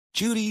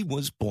Judy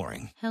was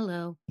boring.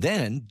 Hello.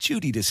 Then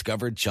Judy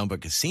discovered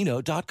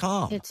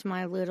ChumbaCasino.com. It's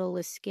my little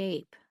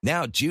escape.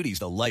 Now Judy's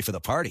the life of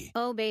the party.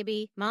 Oh,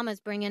 baby, mama's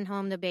bringing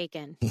home the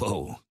bacon.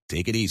 Whoa,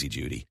 take it easy,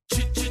 Judy.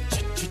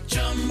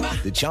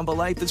 The Chumba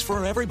life is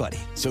for everybody.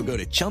 So go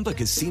to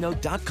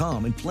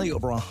ChumbaCasino.com and play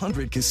over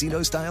 100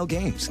 casino-style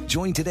games.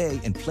 Join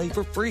today and play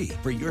for free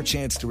for your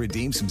chance to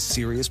redeem some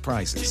serious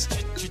prizes.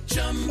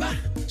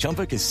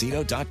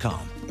 ChumbaCasino.com.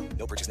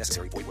 No purchase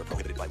necessary. Void where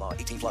prohibited by law.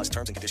 18+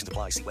 terms and conditions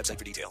apply. See website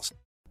for details.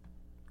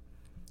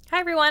 Hi,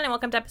 everyone, and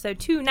welcome to episode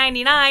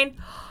 299.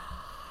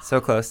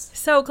 So close.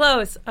 So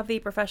close of the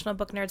Professional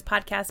Book Nerds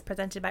podcast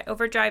presented by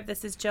Overdrive.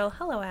 This is Jill.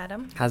 Hello,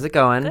 Adam. How's it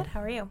going? Good.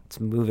 How are you? It's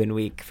moving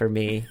week for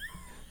me.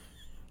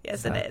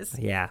 Yes, it is.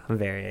 Yeah, I'm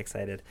very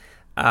excited.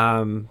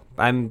 I'm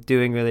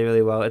doing really,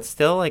 really well. It's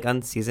still like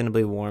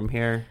unseasonably warm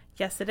here.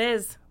 Yes, it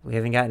is. We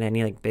haven't gotten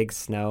any like big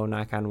snow,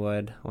 knock on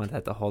wood. I want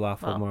that to hold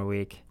off one more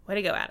week. Way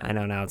to go, Adam. I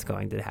know now it's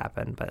going to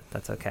happen, but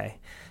that's okay.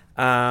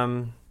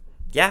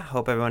 Yeah,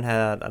 hope everyone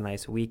had a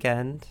nice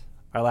weekend.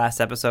 Our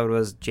last episode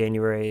was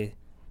January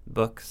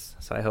books,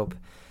 so I hope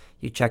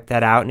you checked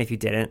that out. And if you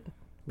didn't,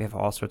 we have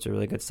all sorts of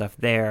really good stuff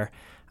there.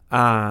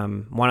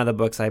 One of the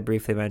books I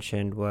briefly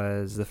mentioned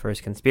was The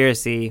First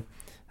Conspiracy,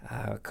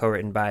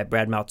 co-written by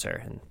Brad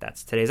Meltzer, and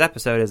that's today's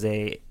episode. Is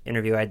a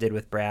interview I did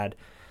with Brad.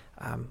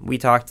 We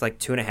talked like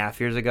 2.5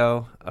 years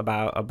ago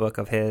about a book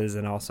of his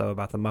and also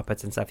about the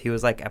Muppets and stuff. He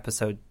was like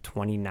episode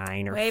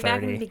 29 or 30. Way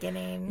back in the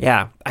beginning.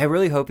 Yeah, I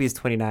really hope he's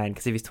 29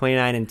 because if he's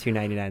 29 and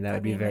 299, that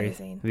would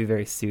be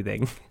very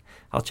soothing.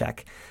 I'll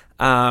check.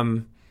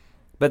 But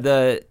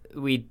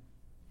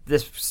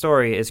this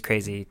story is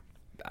crazy.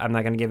 I'm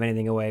not going to give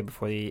anything away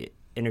before the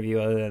interview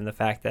other than the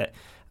fact that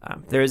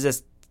there is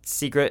this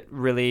secret,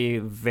 really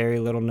very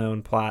little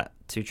known plot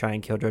to try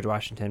and kill George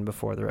Washington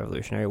before the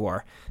Revolutionary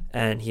War.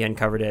 And he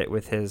uncovered it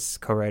with his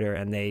co-writer,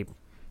 and they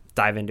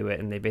dive into it,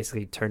 and they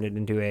basically turned it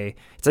into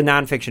it's a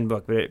nonfiction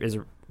book, but it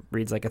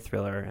reads like a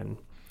thriller. And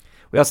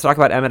we also talk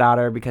about Emmett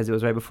Otter because it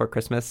was right before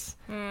Christmas.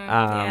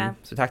 Yeah.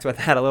 So we talked about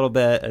that a little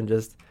bit, and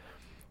just,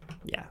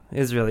 yeah, it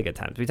was really good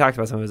times. We talked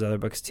about some of his other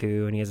books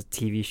too, and he has a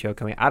TV show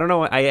coming. I don't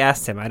know. I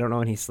asked him. I don't know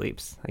when he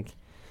sleeps. Like,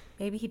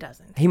 maybe he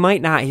doesn't. He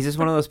might not. He's just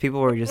one of those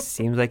people where it just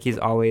seems like he's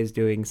always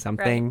doing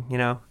something, right. You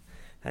know?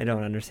 I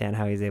don't understand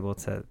how he's able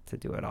to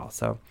do it all.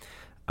 So,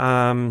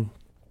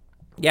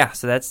 yeah,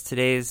 so that's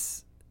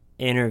today's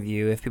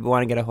interview. If people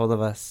want to get a hold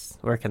of us,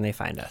 where can they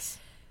find us?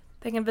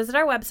 They can visit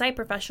our website,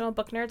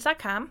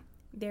 professionalbooknerds.com.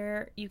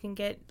 There you can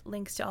get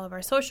links to all of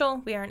our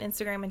social. We are on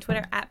Instagram and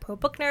Twitter at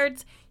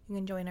ProBookNerds. You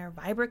can join our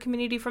Viber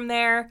community from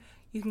there.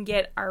 You can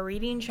get our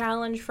reading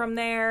challenge from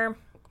there.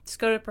 Just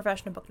go to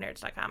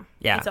professionalbooknerds.com.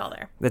 Yeah. It's all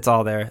there. It's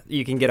all there.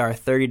 You can get our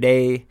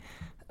 30-day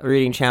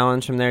reading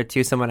challenge from there,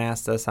 too. Someone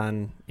asked us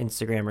on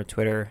Instagram or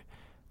Twitter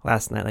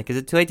last night, like, is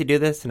it too late to do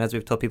this? And as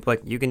we've told people,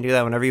 like, you can do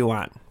that whenever you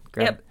want.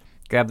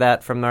 Grab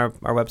that from our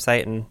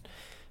website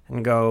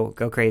and go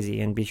crazy,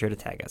 and be sure to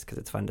tag us because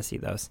it's fun to see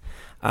those.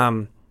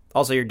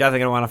 Also, you're definitely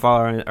going to want to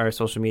follow our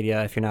social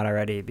media if you're not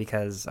already,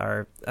 because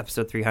our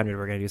episode 300,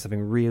 we're going to do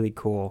something really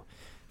cool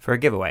for a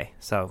giveaway.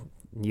 So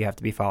you have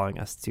to be following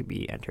us to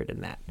be entered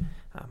in that.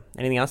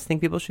 Anything else you think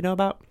people should know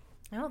about?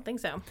 I don't think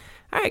so.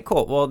 All right,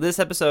 cool. Well, this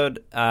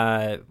episode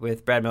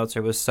with Brad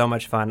Meltzer was so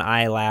much fun.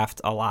 I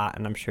laughed a lot,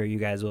 and I'm sure you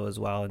guys will as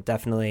well. And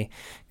definitely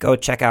go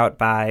check out,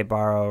 buy,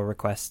 borrow,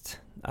 request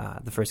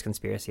The First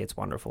Conspiracy. It's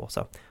wonderful.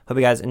 So hope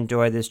you guys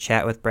enjoy this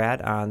chat with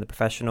Brad on the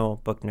Professional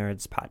Book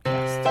Nerds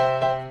podcast.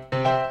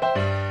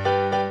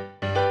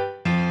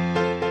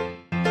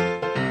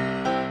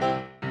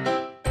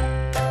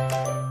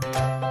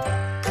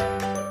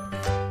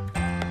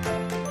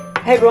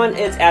 Hey everyone,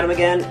 it's Adam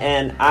again,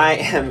 and I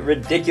am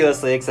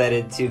ridiculously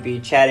excited to be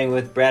chatting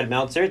with Brad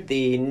Meltzer,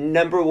 the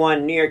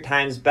 #1 New York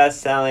Times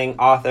best-selling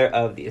author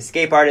of The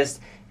Escape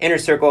Artist, Inner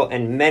Circle,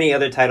 and many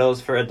other titles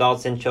for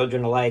adults and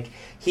children alike.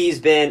 He's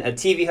been a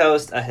TV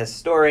host, a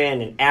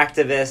historian, an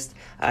activist.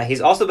 He's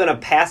also been a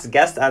past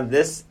guest on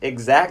this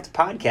exact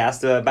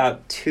podcast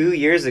about 2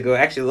 years ago,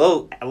 actually a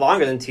little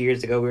longer than 2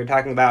 years ago. We were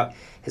talking about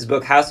his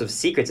book House of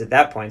Secrets at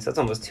that point, so that's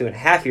almost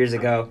 2.5 years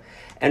ago.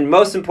 And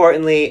most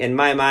importantly, in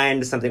my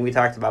mind, something we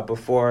talked about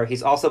before,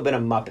 he's also been a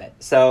Muppet.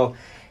 So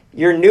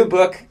your new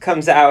book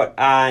comes out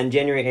on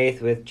January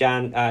 8th with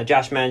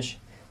Josh Mensch,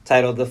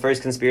 titled The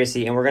First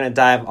Conspiracy, and we're going to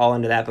dive all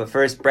into that. But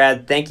first,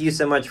 Brad, thank you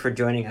so much for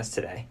joining us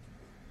today.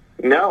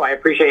 No, I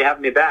appreciate you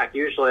having me back.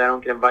 Usually I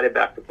don't get invited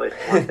back to places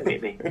that want to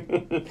meet me.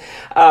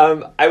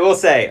 I will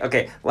say,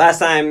 okay, last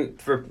time,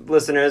 for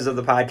listeners of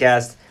the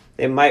podcast,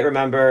 they might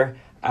remember...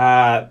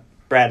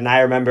 Brad and I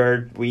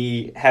remember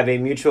we have a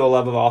mutual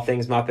love of all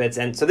things Muppets.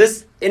 And so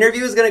this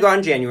interview is going to go out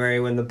in January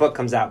when the book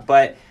comes out.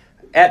 But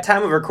at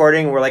time of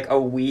recording, we're like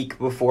a week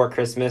before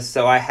Christmas.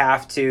 So I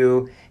have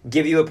to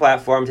give you a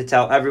platform to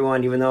tell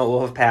everyone, even though it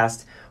will have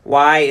passed,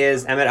 why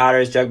is Emmett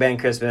Otter's Jug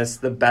Band Christmas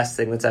the best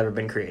thing that's ever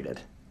been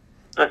created?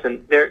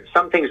 Listen,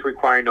 some things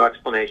require no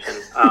explanation.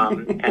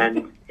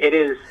 And it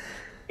is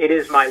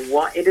my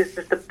one. It is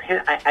just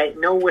I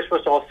know we're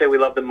supposed to all say we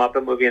love the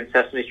Muppet movie and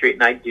Sesame Street,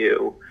 and I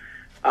do.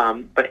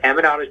 But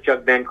Emmett Otter's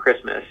Jug Band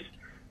Christmas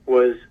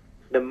was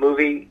the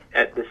movie,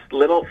 this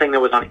little thing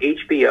that was on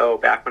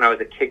HBO back when I was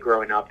a kid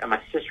growing up, and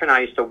my sister and I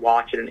used to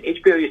watch it, and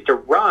HBO used to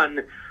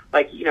run,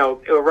 like, you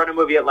know, it would run a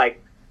movie at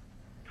like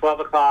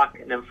 12 o'clock,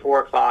 and then 4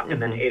 o'clock, and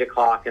then 8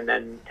 o'clock, and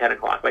then 10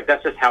 o'clock. Like,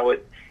 that's just how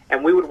it,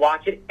 and we would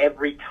watch it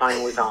every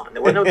time it was on.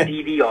 There was no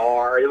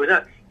DVR. There was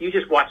not, you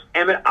just watched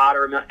Emmett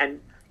Otter,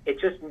 and it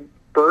just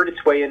burrowed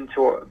its way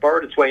into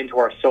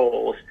our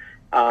souls.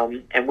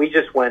 And we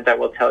just went, I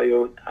will tell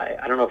you,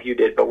 I don't know if you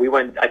did, but we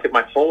went, I took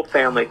my whole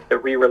family, the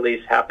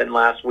re-release happened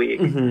last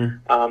week,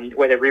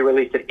 where they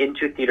re-released it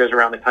into theaters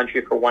around the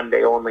country for one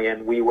day only,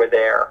 and we were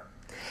there.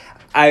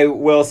 I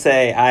will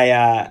say,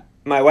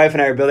 my wife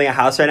and I are building a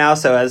house right now,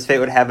 so as fate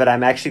would have it,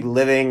 I'm actually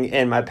living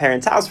in my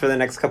parents' house for the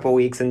next couple of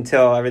weeks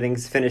until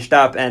everything's finished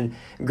up. And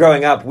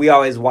growing up, we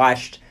always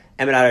watched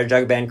Emmett Otter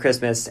Jug Band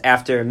Christmas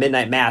after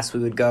midnight mass.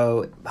 We would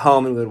go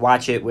home and we would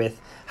watch it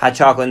with hot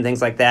chocolate and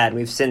things like that. And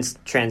we've since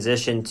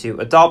transitioned to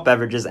adult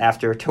beverages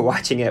after to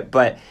watching it.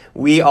 But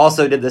we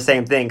also did the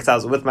same thing because I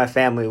was with my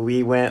family.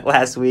 We went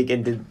last week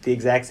and did the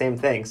exact same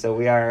thing. So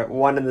we are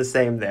one and the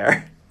same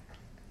there.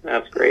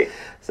 That's great.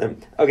 So,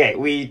 okay,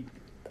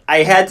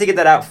 I had to get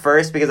that out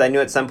first because I knew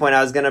at some point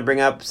I was going to bring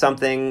up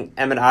something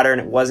Emmett Otter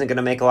and it wasn't going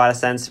to make a lot of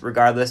sense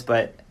regardless.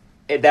 But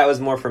that was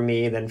more for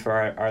me than for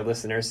our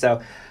listeners.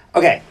 So,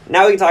 okay,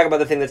 now we can talk about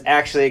the thing that's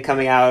actually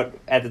coming out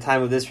at the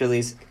time of this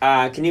release.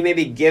 Can you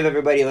maybe give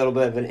everybody a little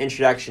bit of an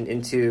introduction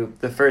into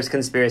The First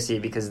Conspiracy,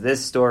 because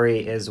this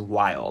story is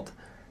wild?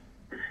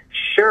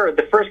 Sure.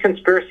 The First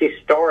Conspiracy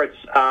starts,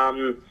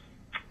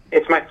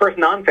 it's my first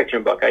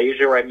nonfiction book. I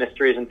usually write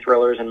mysteries and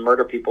thrillers and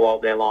murder people all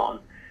day long.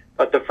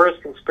 But The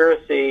First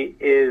Conspiracy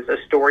is a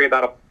story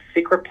about a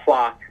secret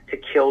plot to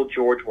kill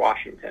George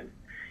Washington.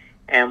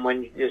 And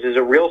this is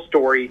a real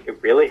story,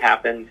 it really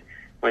happened.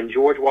 When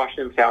George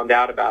Washington found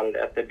out about it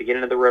at the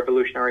beginning of the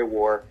Revolutionary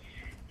War,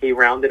 he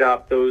rounded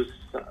up those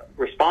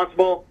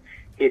responsible.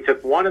 He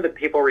took one of the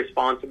people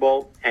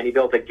responsible, and he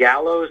built a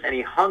gallows, and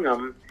he hung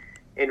him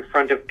in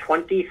front of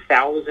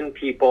 20,000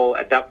 people.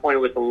 At that point, it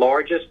was the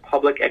largest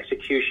public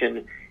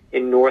execution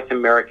in North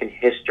American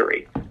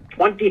history.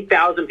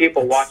 20,000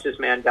 people watched this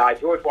man die.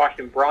 George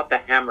Washington brought the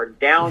hammer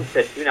down,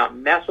 said, "Do not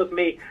mess with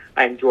me.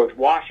 I'm George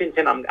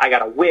Washington. I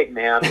got a wig,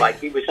 man." Like,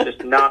 he was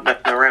just not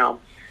messing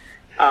around.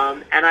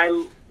 And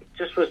I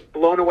just was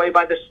blown away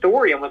by the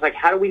story and was like,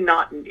 how do we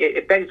not,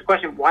 it begs the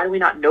question, why do we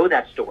not know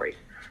that story?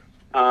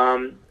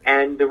 And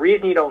the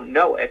reason you don't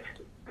know it,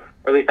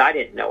 or at least I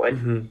didn't know it,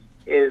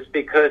 is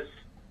because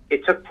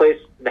it took place,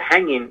 the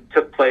hanging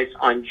took place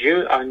on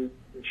June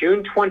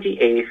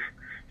 28th,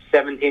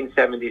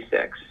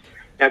 1776.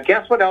 Now,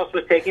 guess what else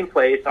was taking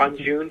place on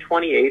June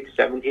 28th,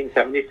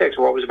 1776,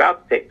 or what was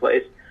about to take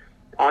place?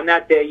 On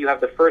that day, you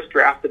have the first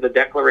draft of the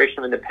Declaration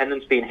of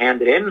Independence being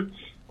handed in.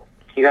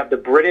 You have the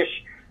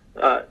British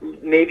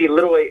Navy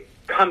literally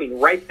coming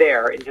right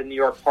there into New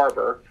York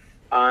Harbor,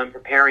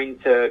 preparing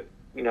to,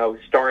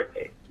 start.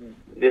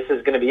 This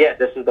is going to be it.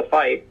 This is the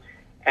fight.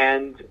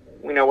 And,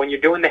 when you're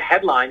doing the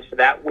headlines for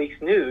that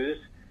week's news,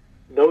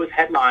 those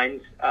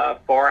headlines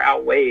far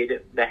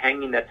outweighed the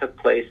hanging that took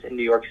place in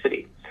New York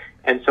City.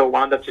 And so it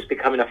wound up just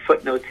becoming a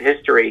footnote to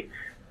history.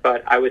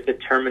 But I was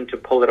determined to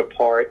pull it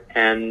apart.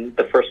 And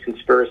The First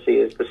Conspiracy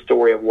is the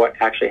story of what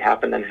actually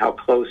happened and how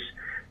close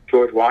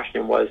George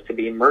Washington was to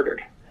being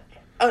murdered.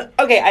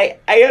 Okay,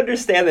 I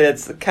understand that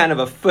it's kind of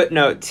a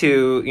footnote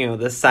to,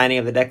 the signing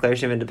of the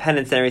Declaration of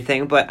Independence and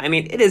everything, but, I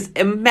mean, it is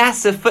a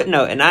massive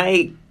footnote, and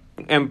I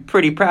am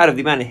pretty proud of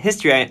the amount of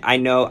history I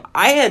know.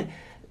 I had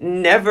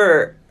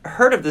never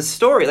heard of this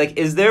story. Like,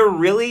 is there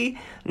really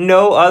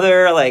no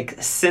other,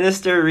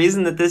 sinister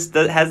reason that this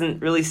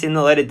hasn't really seen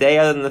the light of day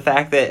other than the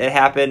fact that it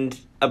happened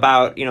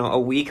about, a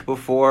week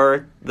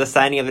before the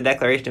signing of the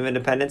Declaration of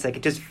Independence? Like,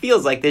 it just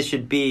feels like this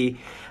should be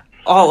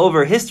all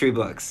over history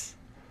books.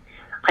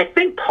 I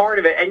think part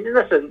of it, and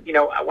listen,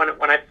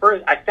 when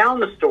I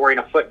found the story in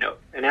a footnote,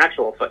 an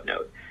actual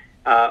footnote,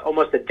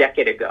 almost a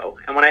decade ago,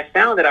 and when I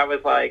found it, I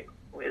was like,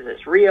 is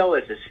this real?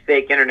 Is this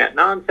fake internet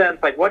nonsense?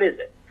 Like, what is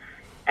it?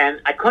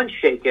 And I couldn't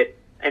shake it.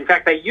 In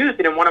fact, I used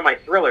it in one of my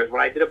thrillers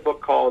when I did a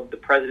book called The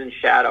President's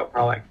Shadow,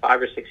 probably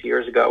 5 or 6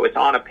 years ago. It's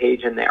on a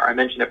page in there. I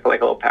mentioned it for a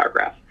little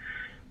paragraph.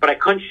 But I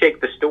couldn't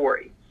shake the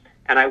story.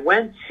 And I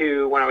went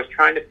to, when I was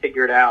trying to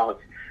figure it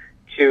out,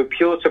 to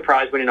Pulitzer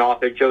Prize-winning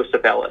author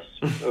Joseph Ellis,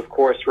 who, of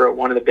course, wrote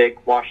one of the big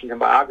Washington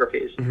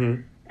biographies.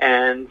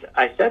 And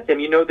I said to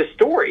him, the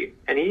story.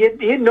 And he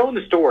had known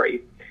the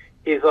story.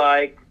 He's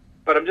like,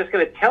 but I'm just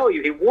going to tell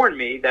you, he warned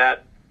me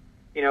that,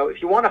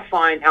 if you want to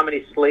find how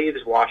many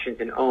slaves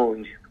Washington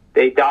owned,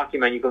 they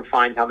document, you can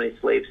find how many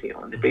slaves he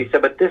owned. But he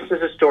said, but this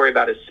is a story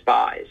about his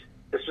spies.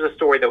 This was a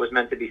story that was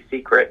meant to be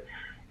secret.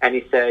 And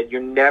he said,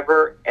 you're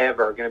never,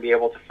 ever going to be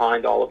able to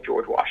find all of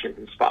George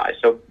Washington's spies.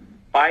 So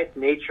by its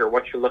nature,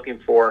 what you're looking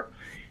for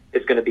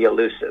is going to be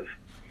elusive.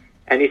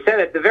 And he said,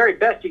 at the very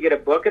best, you get a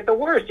book. At the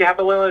worst, you have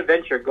a little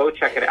adventure. Go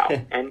check it out.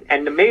 And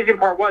the amazing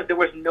part was there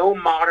was no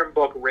modern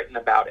book written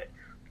about it.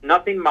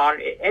 Nothing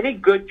modern. Any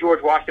good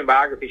George Washington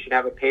biography should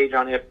have a page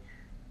on it,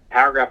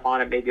 paragraph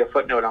on it, maybe a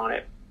footnote on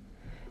it.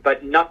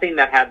 but nothing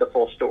that had the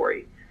full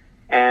story.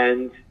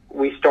 And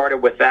we started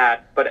with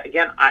that. But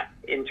again,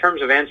 in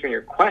terms of answering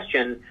your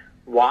question,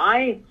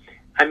 why?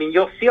 I mean,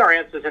 you'll see our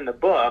answers in the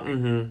book.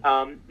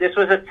 This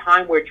was a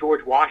time where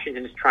George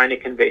Washington is trying to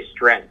convey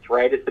strength,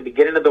 right? It's the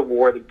beginning of the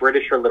war. The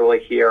British are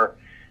literally here.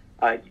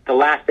 The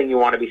last thing you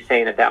want to be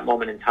saying at that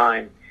moment in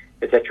time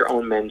is that your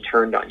own men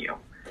turned on you.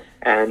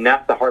 And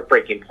that's the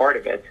heartbreaking part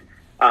of it.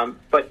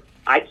 But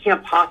I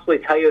can't possibly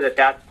tell you that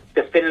that's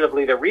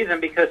definitively the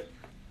reason, because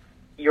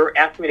you're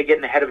asking me to get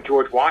in the head of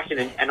George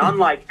Washington. And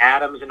unlike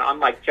Adams and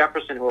unlike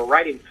Jefferson, who were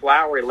writing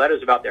flowery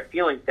letters about their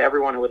feelings to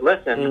everyone who would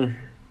listen,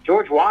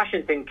 George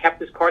Washington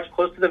kept his cards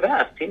close to the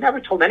vest. He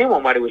never told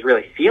anyone what he was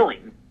really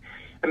feeling.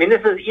 I mean,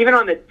 this is even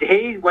on the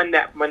day when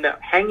the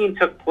hanging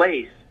took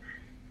place,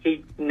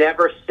 he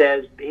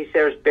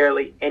says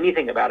barely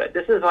anything about it.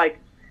 This is like,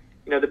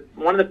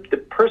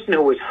 the person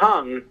who was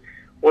hung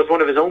was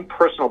one of his own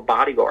personal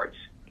bodyguards.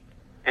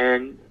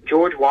 And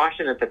George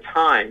Washington at the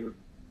time,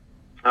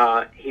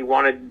 he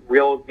wanted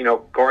real,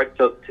 guards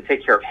to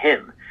take care of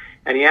him.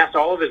 And he asked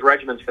all of his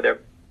regiments for their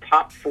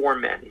top 4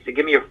 men. He said,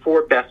 give me your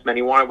 4 best men.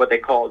 He wanted what they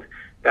called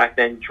back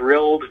then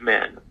drilled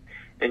men.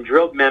 And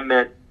drilled men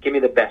meant, give me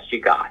the best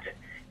you got.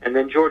 And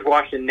then George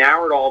Washington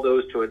narrowed all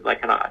those to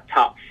like a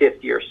top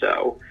 50 or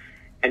so.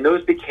 And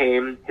those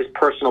became his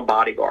personal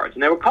bodyguards.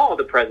 And they were called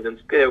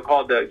they were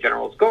called the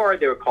General's Guard,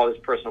 they were called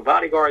his personal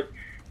bodyguards.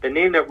 The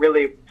name that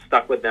really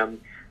stuck with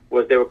them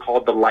was they were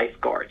called the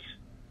lifeguards,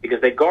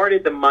 because they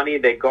guarded the money,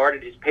 they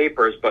guarded his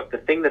papers, but the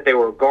thing that they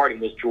were guarding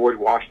was George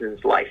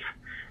Washington's life.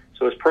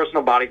 So his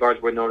personal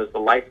bodyguards were known as the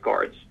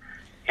lifeguards.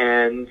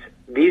 And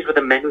these were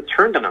the men who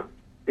turned on him.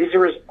 These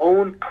are his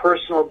own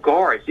personal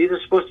guards. These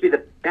are supposed to be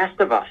the best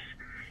of us.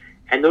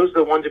 And those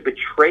are the ones who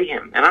betray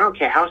him. And I don't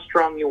care how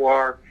strong you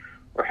are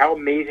or how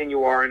amazing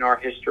you are in our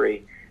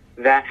history,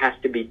 that has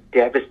to be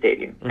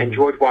devastating. And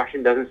George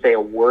Washington doesn't say a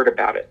word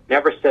about it.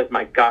 Never says,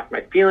 my gosh,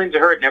 my feelings are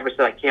hurt. Never says,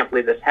 I can't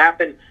believe this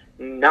happened.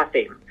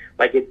 Nothing.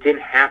 Like it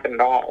didn't happen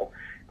at all.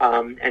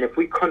 And if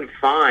we couldn't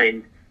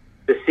find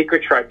the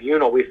secret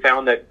tribunal, we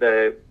found that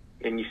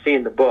and you see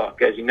in the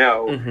book, as you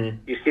know,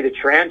 you see the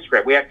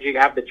transcript. We actually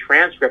have the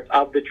transcript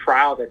of the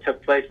trial that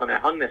took place when they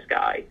hung this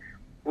guy.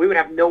 We would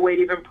have no way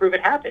to even prove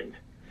it happened.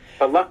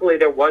 But luckily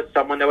there was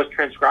someone that was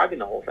transcribing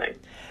the whole thing.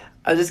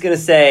 I was just going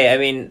to say, I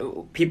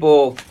mean,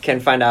 people can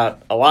find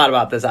out a lot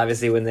about this,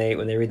 obviously, when they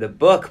read the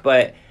book,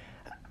 but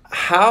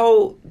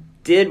how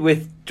did,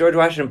 with George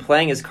Washington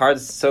playing his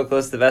cards so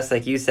close to the vest,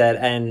 like you said,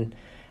 and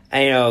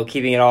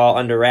keeping it all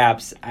under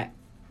wraps,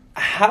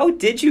 how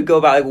did you go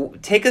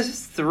about, take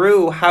us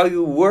through how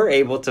you were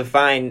able to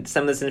find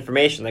some of this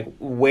information? Like,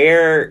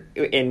 where,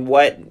 in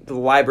what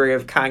Library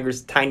of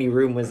Congress tiny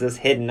room was this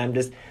hidden? I'm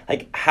just,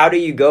 like, how do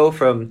you go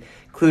from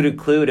clue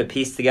to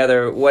piece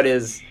together what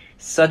is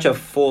such a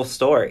full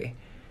story?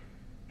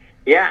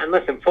 Yeah, and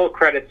listen, full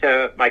credit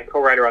to my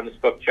co-writer on this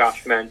book,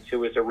 Josh Mentz, who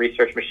was a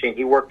research machine.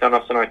 He worked on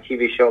us on our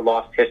TV show,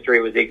 Lost History,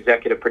 was the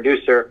executive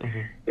producer.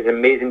 He's an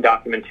amazing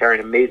documentarian,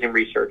 amazing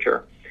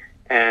researcher.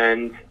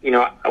 And,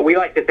 we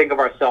like to think of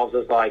ourselves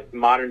as like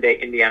modern-day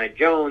Indiana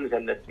Jones,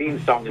 and the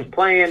theme song is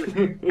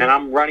playing, and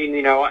I'm running,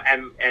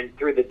 and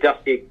through the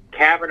dusty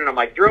cavern, and I'm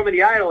like, throw me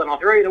the idol, and I'll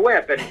throw you the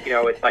whip. And,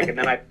 it's like, and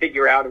then I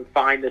figure out and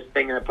find this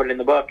thing, and I put it in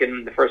the book,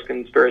 and the first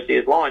conspiracy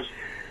is launched.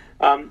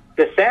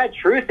 The sad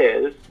truth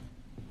is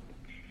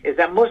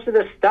that most of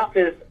this stuff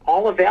is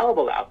all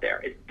available out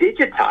there. It's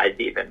digitized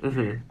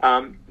even.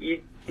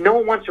 No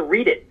one wants to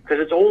read it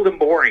because it's old and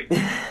boring.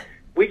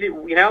 We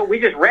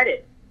just read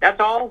it. That's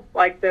all.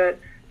 Like the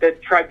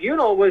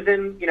tribunal was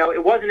in,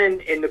 it wasn't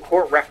in the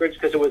court records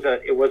because it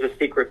was a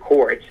secret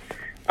court,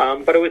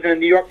 but it was in the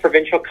New York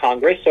Provincial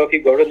Congress. So if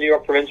you go to the New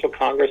York Provincial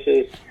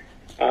Congress's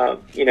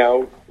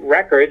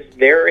records,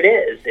 there it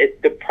is.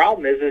 The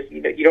problem is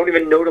you don't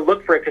even know to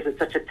look for it because it's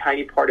such a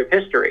tiny part of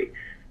history.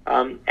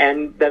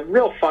 And the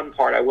real fun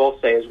part, I will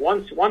say, is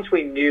once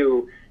we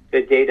knew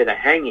the date of the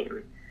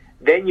hanging,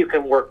 then you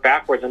can work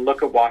backwards and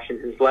look at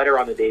Washington's letter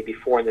on the day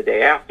before and the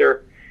day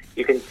after.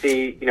 You can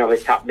see,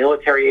 his top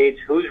military aides,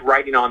 who's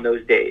writing on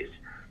those days.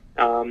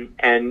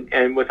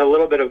 And with a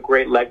little bit of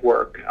great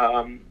legwork,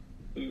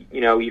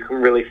 you can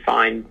really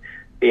find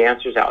the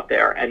answers out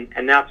there.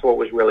 And that's what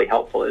was really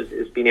helpful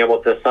is being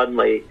able to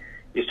suddenly,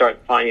 you start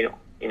finding,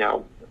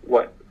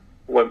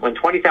 when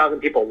 20,000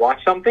 people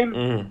watch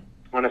something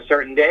on a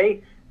certain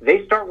day,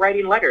 they start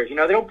writing letters. They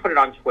don't put it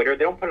on Twitter.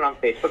 They don't put it on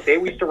Facebook. They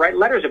used to write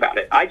letters about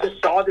it. I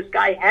just saw this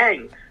guy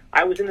hang.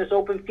 I was in this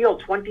open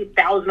field.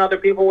 20,000 other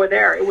people were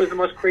there. It was the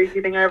most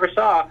crazy thing I ever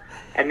saw.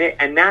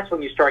 And that's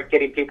when you start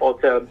getting people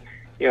to,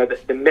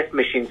 the myth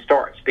machine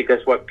starts.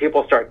 Because what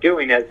people start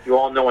doing, as you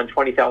all know, when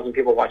 20,000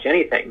 people watch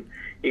anything,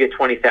 you get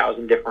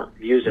 20,000 different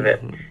views of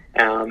it.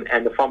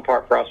 And the fun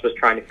part for us was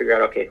trying to figure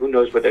out, okay, who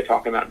knows what they're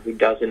talking about and who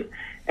doesn't,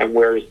 and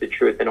where is the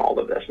truth in all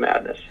of this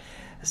madness.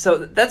 So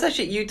that's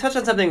actually, you touched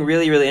on something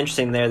really, really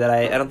interesting there that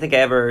I don't think I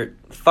ever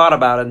thought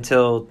about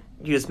until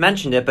you just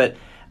mentioned it, but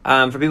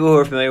For people who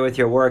are familiar with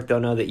your work, they'll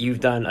know that you've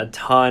done a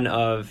ton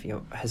of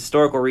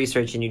historical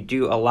research, and you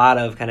do a lot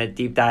of kind of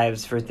deep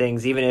dives for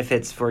things. Even if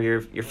it's for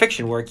your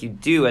fiction work, you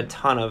do a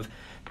ton of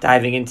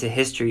diving into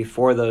history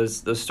for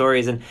those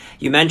stories. And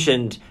you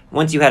mentioned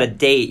once you had a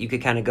date, you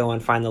could kind of go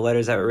and find the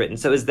letters that were written.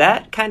 So is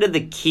that kind of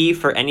the key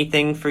for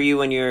anything for you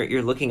when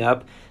you're looking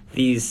up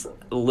these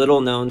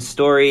little known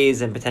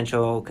stories and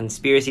potential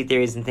conspiracy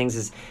theories and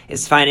things,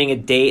 is finding a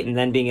date and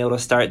then being able to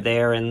start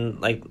there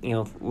and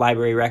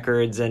library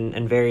records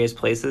and various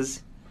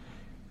places?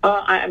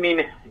 I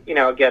mean,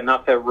 again,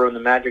 not to ruin the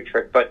magic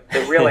trick, but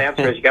the real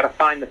answer is you got to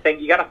find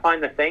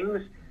the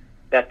things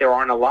that there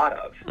aren't a lot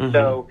of. Mm-hmm.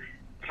 So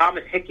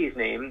Thomas Hickey's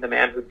name, the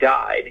man who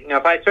died,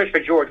 if I search for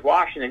George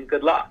Washington,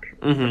 good luck.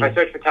 Mm-hmm. If I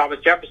search for Thomas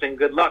Jefferson,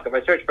 good luck. If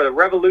I search for the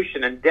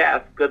Revolution and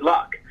death, good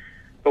luck.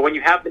 But when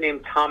you have the name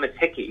Thomas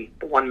Hickey,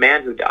 the one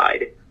man who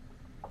died,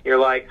 you're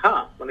like,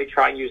 let me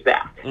try and use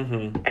that.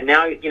 Mm-hmm. And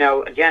now,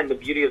 again, the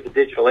beauty of the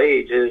digital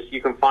age is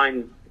you can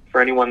find, for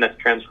anyone that's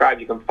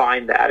transcribed, you can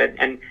find that.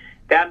 And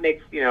that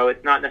makes,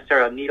 it's not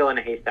necessarily a needle in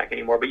a haystack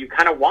anymore, but you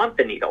kind of want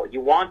the needle.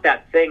 You want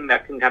that thing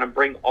that can kind of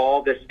bring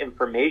all this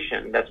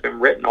information that's been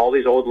written, all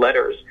these old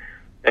letters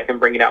that can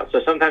bring it out.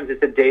 So sometimes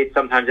it's a date,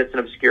 sometimes it's an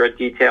obscure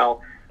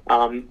detail.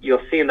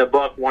 You'll see in the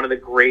book one of the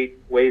great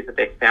ways that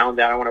they found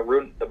that. I don't want to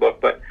ruin the book,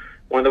 but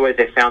one of the ways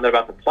they found out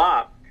about the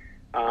plot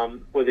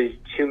were these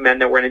two men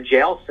that were in a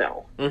jail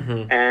cell.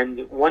 Mm-hmm.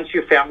 And once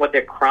you found what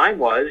their crime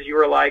was, you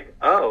were like,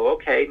 oh,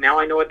 okay, now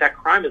I know what that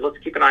crime is. Let's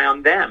keep an eye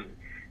on them.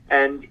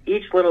 And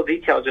each little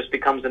detail just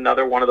becomes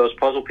another one of those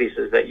puzzle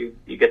pieces that you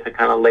get to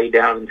kind of lay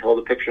down until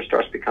the picture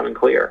starts becoming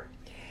clear.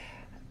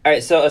 All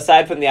right, so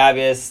aside from the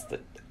obvious,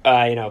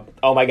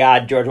 oh my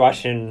God, George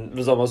Washington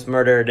was almost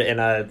murdered in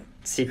a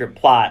secret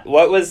plot,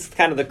 what was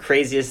kind of the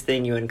craziest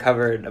thing you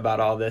uncovered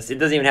about all this? It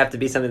doesn't even have to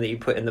be something that you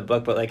put in the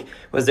book, but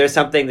was there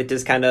something that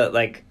just kind of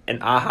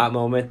an aha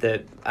moment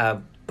that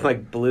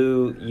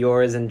blew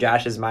yours and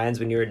Josh's minds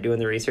when you were doing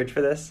the research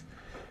for this?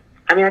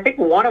 I mean, I think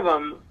one of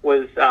them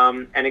was,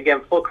 and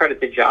again, full credit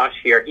to Josh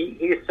here. He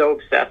is so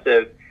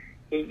obsessive.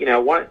 They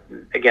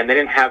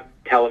didn't have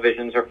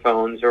televisions or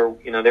phones, or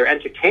their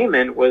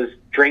entertainment was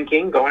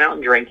drinking, going out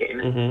and drinking.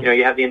 Mm-hmm.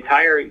 You have the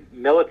entire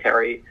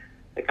military,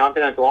 the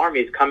Continental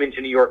Army, is coming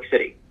to New York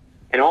City,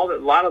 and a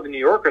lot of the New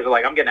Yorkers are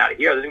like, "I'm getting out of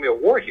here. There's going to be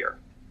a war here,"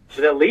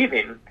 so they're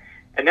leaving,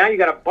 and now you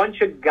got a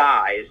bunch of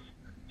guys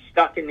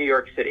stuck in New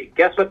York City.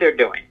 Guess what they're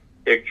doing?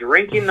 They're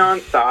drinking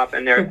nonstop,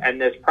 and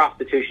there's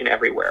prostitution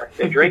everywhere.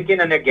 They're drinking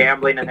and they're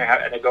gambling, and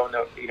they're going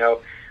to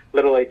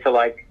literally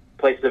to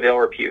places of ill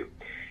repute.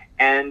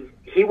 And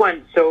he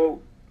went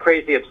so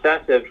crazy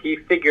obsessive, he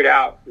figured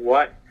out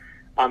what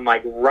on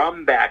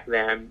rum back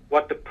then,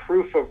 what the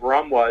proof of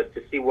rum was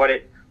to see what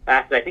it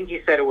lasted. I think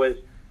he said it was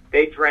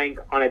they drank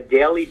on a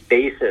daily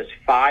basis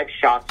 5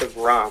 shots of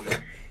rum,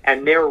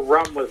 and their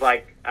rum was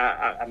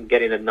I'm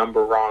getting the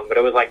number wrong, but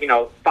it was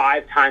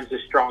 5 times as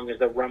strong as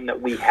the rum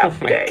that we have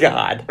today. Oh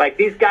my God.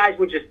 These guys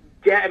were just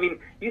dead. I mean,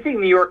 you think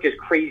New York is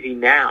crazy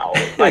now.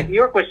 New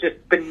York was just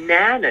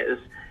bananas.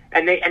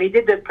 And he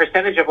did the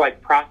percentage of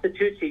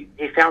prostitutes. He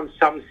found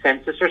some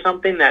census or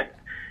something that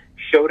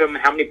showed him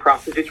how many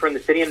prostitutes were in the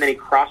city, and then he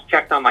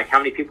cross-checked on how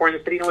many people were in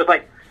the city. And it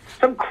was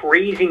some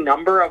crazy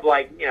number of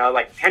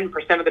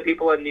 10% of the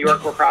people in New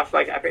York were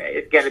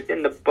again, it's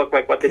in the book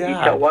what the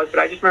detail was, but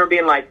I just remember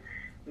being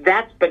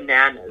that's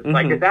bananas.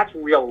 Mm-hmm. That's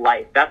real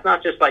life. That's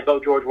not just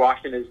George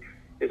Washington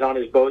is on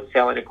his boat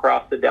sailing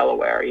across the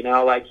Delaware.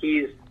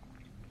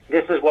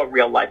 This is what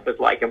real life was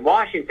like. And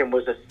Washington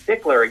was a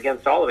stickler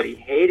against all of it. He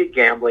hated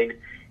gambling.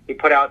 He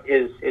put out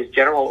his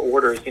general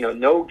orders,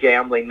 no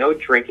gambling, no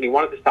drinking. He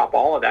wanted to stop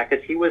all of that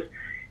because he was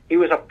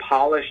a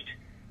polished,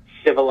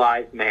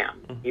 civilized man.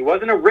 Mm-hmm. He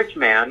wasn't a rich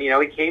man.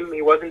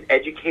 He wasn't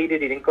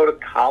educated. He didn't go to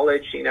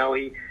college.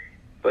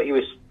 But he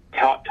was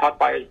taught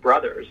by his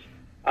brothers.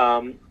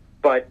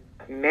 But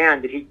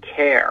man, did he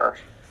care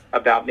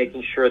about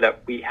making sure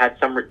that we had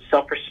some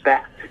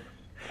self-respect.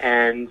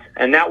 And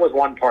that was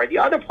one part. The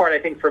other part, I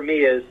think, for me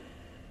is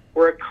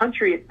we're a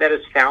country that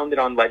is founded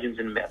on legends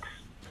and myths.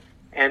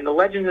 And the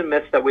legends and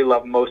myths that we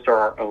love most are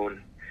our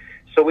own.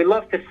 So we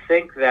love to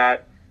think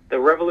that the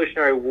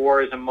Revolutionary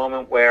War is a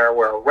moment where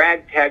we're a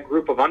ragtag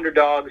group of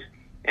underdogs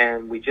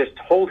and we just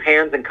hold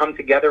hands and come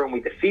together and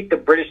we defeat the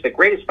British, the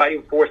greatest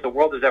fighting force the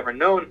world has ever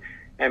known.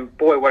 And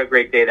boy, what a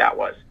great day that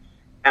was.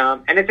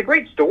 And it's a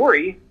great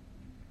story,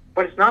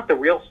 but it's not the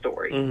real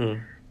story.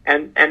 Mm-hmm.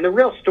 And the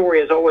real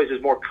story, as always,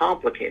 is more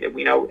complicated.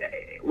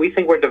 We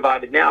think we're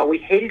divided now. We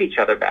hated each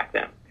other back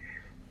then.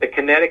 The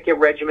Connecticut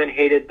regiment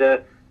hated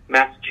the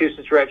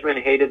Massachusetts regiment,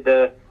 hated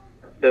the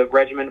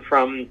regiment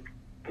from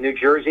New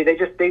Jersey.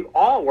 They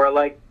all were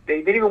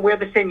they didn't even wear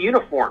the same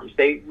uniforms.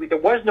 There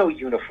was no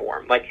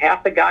uniform.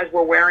 Half the guys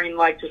were wearing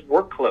just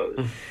work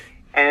clothes.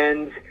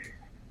 And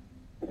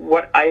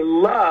what I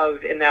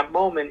love in that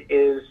moment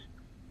is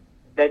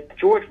that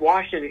George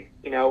Washington,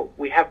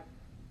 we have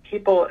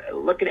people,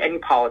 look at any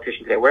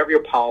politician today, wherever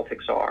your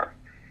politics are,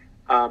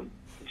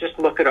 just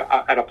look at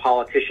a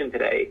politician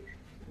today,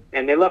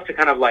 and they love to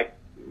kind of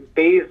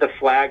bathe the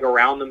flag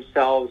around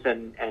themselves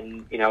and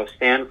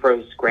stand for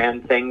those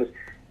grand things.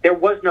 There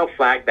was no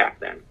flag back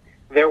then.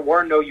 There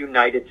were no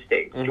United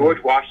States. Mm-hmm.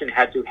 George Washington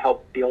had to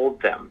help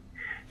build them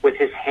with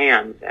his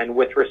hands and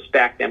with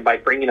respect and by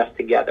bringing us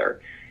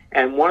together.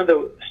 And one of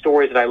the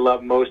stories that I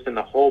love most in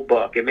the whole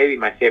book, and maybe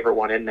my favorite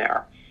one in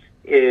there,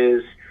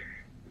 is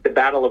the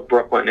Battle of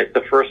Brooklyn. It's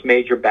the first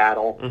major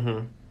battle.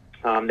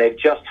 Mm-hmm. They've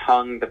just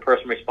hung the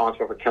person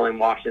responsible for killing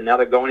Washington. Now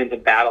they're going into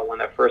battle,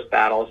 one of their first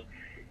battles.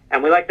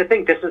 And we like to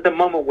think this is the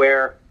moment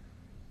where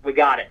we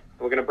got it.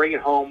 We're going to bring it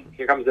home.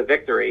 Here comes the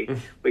victory.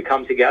 We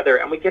come together,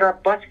 and we get our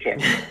butts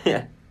kicked.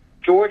 Yeah.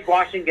 George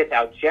Washington gets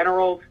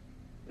out-generaled.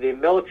 The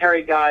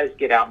military guys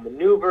get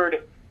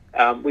outmaneuvered.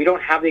 We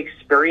don't have the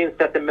experience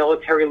that the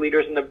military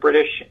leaders and the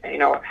British,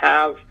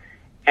 have,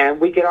 and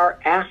we get our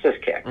asses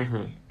kicked.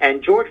 Mm-hmm.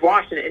 And George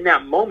Washington, in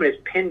that moment, is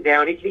pinned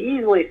down. He can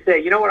easily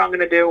say, you know what I'm going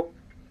to do?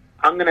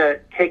 I'm going to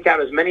take out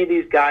as many of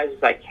these guys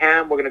as I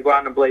can. We're going to go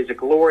out in a blaze of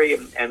glory,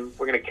 and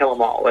we're going to kill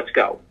them all. Let's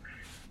go.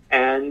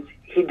 And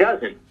he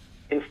doesn't.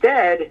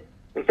 Instead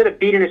of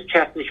beating his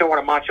chest and showing what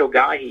a macho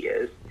guy he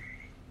is,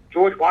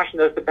 George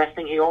Washington does the best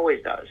thing he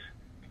always does,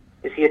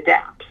 is he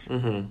adapts.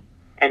 Mm-hmm.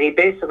 And he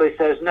basically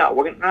says, no,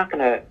 we're not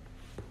going to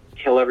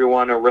kill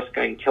everyone or risk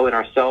killing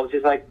ourselves.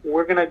 He's like,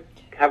 we're going to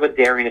have a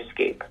daring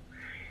escape.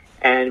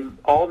 And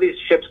all these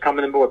ships come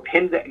in, we're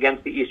pinned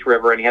against the East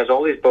River, and he has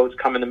all these boats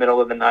come in the middle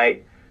of the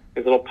night,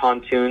 these little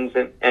pontoons.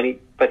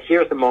 But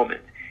here's the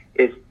moment,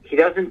 is he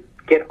doesn't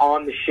get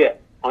on the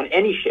ship, on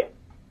any ship,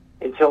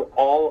 until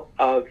all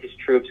of his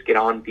troops get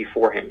on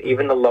before him,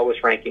 even the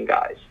lowest ranking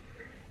guys.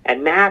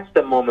 And that's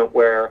the moment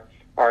where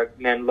our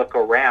men look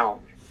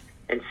around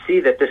and see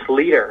that this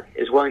leader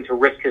is willing to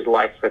risk his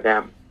life for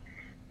them.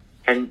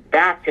 And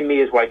that, to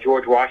me, is why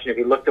George Washington, if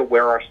he looked at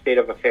where our state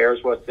of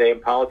affairs was today in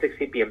politics,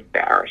 he'd be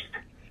embarrassed.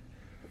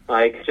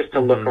 Like, just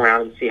to look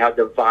around and see how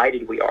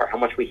divided we are, how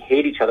much we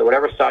hate each other.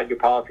 Whatever side your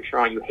politics are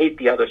on, you hate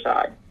the other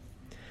side.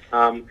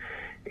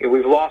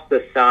 We've lost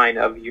the sign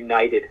of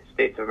United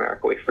States of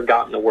America. We've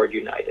forgotten the word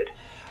united.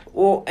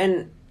 Well,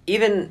 and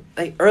even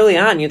early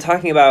on, you're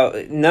talking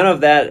about none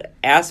of that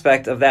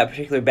aspect of that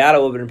particular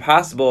battle would have been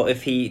possible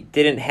if he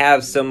didn't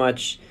have so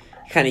much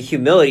kind of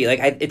humility.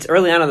 It's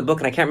early on in the book,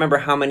 and I can't remember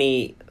how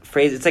many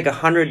phrases. It's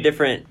 100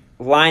 different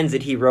lines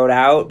that he wrote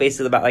out,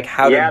 basically about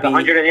how to be. Yeah, the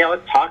 100. And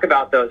let's talk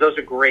about those. Those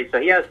are great. So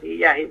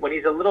when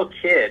he's a little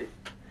kid,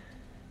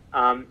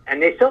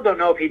 and they still don't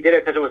know if he did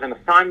it because it was an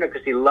assignment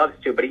because he loves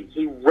to, but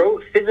he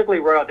physically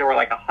wrote out there were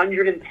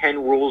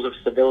 110 rules of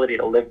civility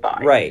to live by.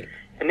 Right.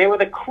 And they were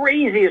the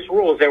craziest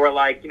rules. They were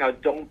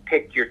don't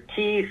pick your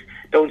teeth,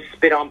 don't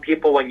spit on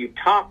people when you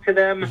talk to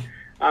them.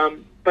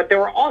 But there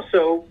were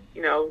also,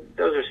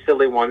 those are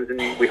silly ones,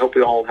 and we hope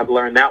we all have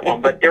learned that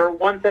one. But there are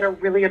ones that are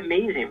really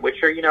amazing,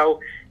 which are,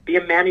 be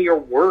a man of your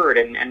word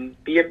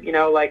and be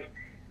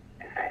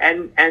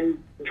and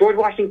George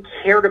Washington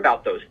cared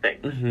about those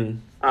things.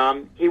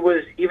 Mm-hmm. He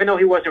was, even though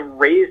he wasn't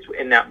raised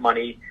in that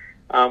money,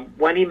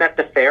 when he met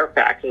the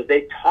Fairfaxes,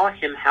 they taught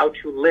him how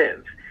to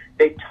live.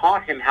 They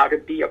taught him how to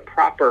be a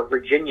proper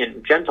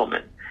Virginian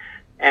gentleman.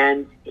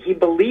 And he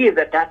believed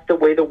that that's the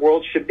way the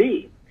world should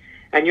be.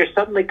 And you're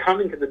suddenly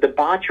coming to the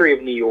debauchery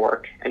of New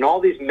York and all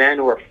these men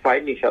who are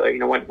fighting each other.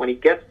 When he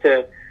gets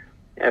to,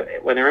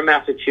 when they're in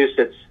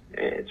Massachusetts,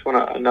 it's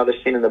another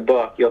scene in the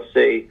book you'll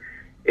see,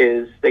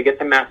 is they get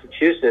to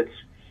Massachusetts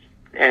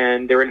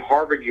and they're in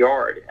Harvard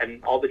Yard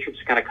and all the troops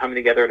are kind of coming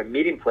together at a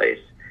meeting place.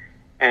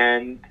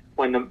 And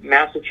when the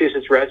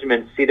Massachusetts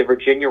regiments see the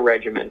Virginia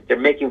regiment, they're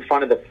making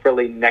fun of the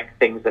frilly neck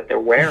things that they're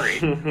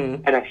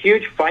wearing. And a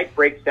huge fight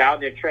breaks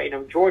out,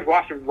 and George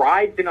Washington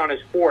rides in on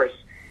his horse,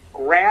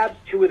 grabs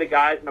two of the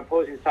guys on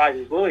opposing sides,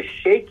 is literally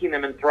shaking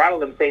them and throttling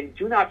them, saying,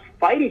 do not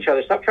fight each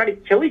other. Stop trying to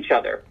kill each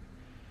other.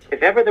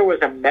 If ever there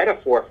was a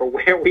metaphor for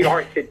where we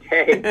are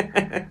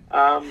today,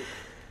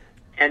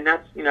 and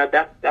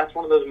that's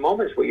one of those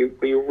moments where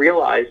you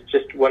realize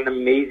just what an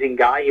amazing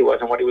guy he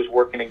was and what he was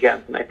working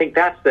against. And I think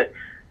that's the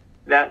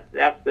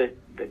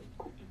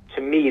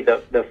to me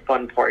the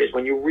fun part is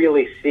when you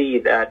really see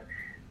that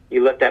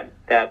you let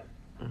that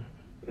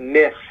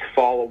myth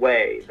fall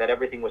away, that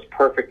everything was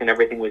perfect and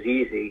everything was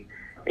easy,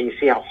 and you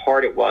see how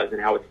hard it was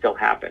and how it still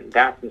happened.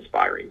 That's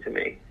inspiring to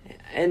me.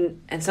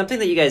 And something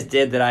that you guys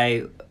did that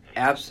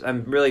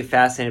I'm really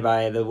fascinated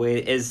by the way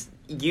is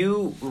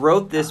you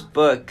wrote this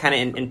book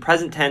kind of in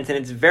present tense, and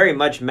it's very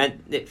much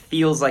meant, it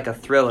feels like a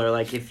thriller.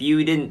 Like if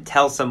you didn't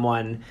tell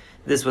someone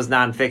this was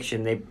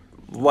nonfiction, they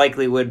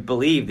likely would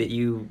believe that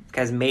you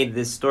guys made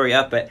this story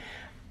up. But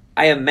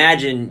I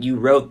imagine you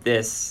wrote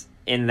this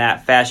in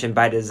that fashion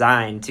by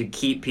design to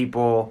keep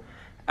people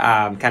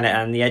kind of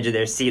on the edge of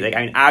their seat.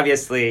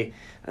 Obviously,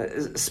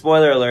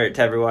 spoiler alert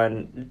to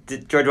everyone,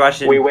 George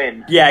Washington... We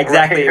win. Yeah,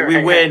 exactly. Right.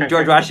 We win.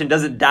 George Washington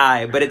doesn't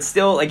die. But it's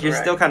still, you're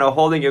still kind of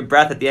holding your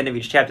breath at the end of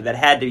each chapter. That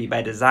had to be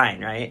by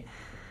design, right?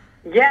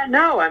 Yeah,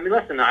 no.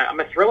 Listen, I'm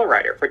a thriller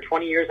writer. For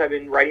 20 years, I've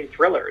been writing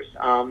thrillers.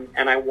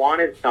 And I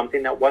wanted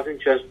something that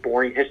wasn't just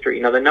boring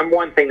history. The number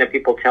one thing that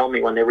people tell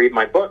me when they read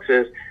my books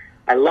is,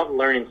 I love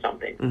learning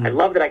something. I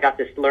love that I got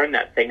to learn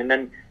that thing, and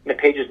then the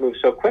pages move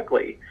so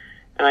quickly.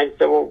 And I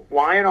said, well,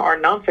 why aren't our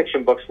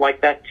nonfiction books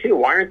like that too?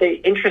 Why aren't they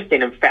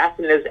interesting and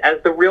fascinating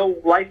as the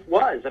real life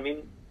was? I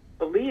mean,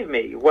 believe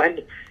me,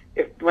 when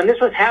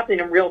this was happening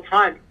in real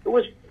time, it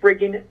was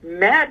friggin'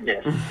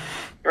 madness,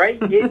 right?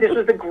 This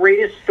was the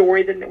greatest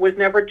story that was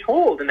never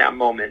told in that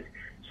moment.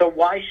 So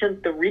why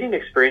shouldn't the reading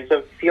experience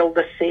feel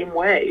the same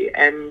way?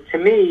 And to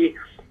me,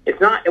 it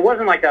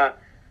wasn't like a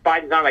by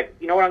design, like,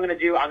 you know what I'm going to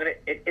do?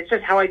 It's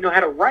just how I know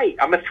how to write.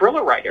 I'm a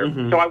thriller writer,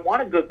 so I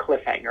want a good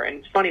cliffhanger. And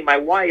it's funny, my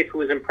wife, who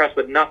was impressed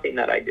with nothing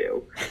that I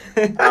do,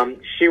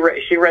 she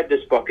read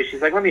this book, and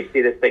she's like, let me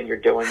see this thing you're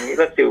doing.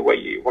 Let's see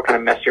what kind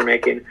of mess you're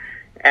making.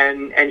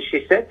 And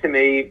she said to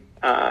me,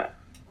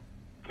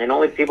 and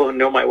only people who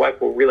know my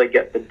wife will really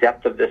get the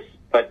depth of this,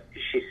 but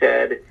she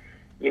said,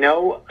 you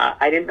know,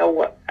 I didn't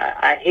know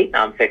I hate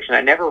nonfiction.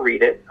 I never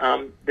read it.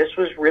 This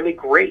was really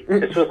great.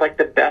 This was like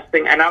the best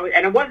thing. And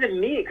it wasn't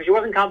me, because she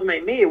wasn't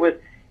complimenting me.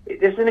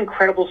 This is an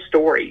incredible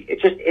story.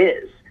 It just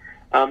is.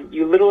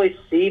 You literally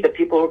see the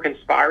people who are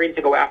conspiring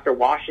to go after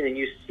Washington.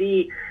 You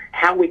see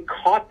how we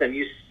caught them.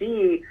 You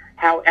see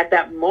how at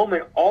that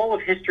moment all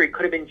of history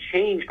could have been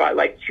changed by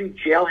like two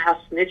jailhouse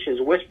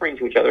snitches whispering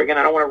to each other. Again,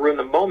 I don't want to ruin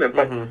the moment,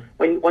 but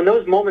when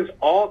those moments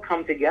all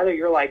come together,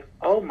 you're like,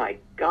 oh my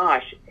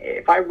gosh,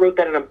 if I wrote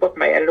that in a book,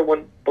 my editor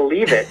wouldn't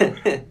believe it.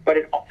 But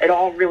it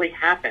all really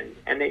happened,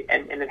 and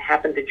it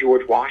happened to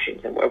George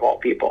Washington, of all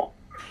people.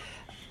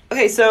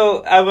 Okay,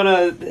 so I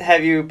want to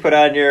have you put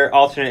on your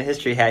alternate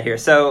history hat here.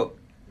 So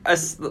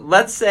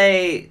let's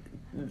say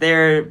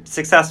they're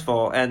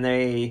successful and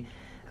they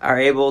are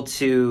able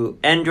to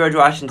end George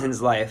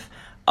Washington's life.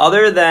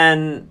 Other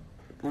than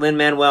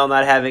Lin-Manuel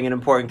not having an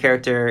important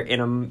character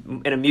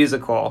in a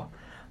musical,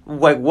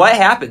 what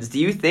happens? Do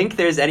you think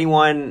there's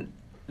anyone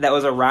that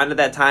was around at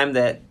that time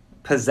that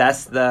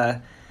possessed the,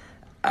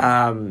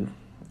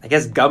 I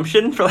guess,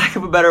 gumption, for lack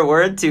of a better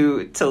word,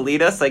 to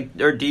lead us?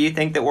 Or do you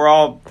think that we're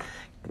all,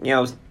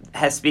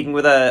 speaking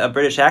with a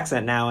British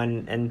accent now,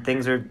 and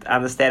things are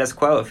on the status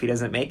quo if he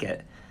doesn't make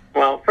it?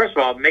 Well, first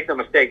of all, make no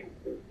mistake,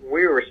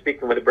 we were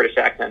speaking with a British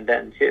accent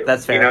then too.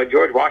 That's fair.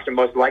 George Washington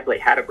most likely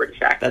had a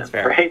British accent. That's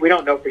fair. Right? We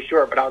don't know for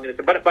sure, but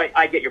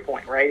I get your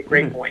point, right?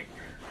 Great point.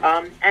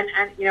 And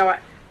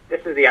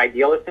this is the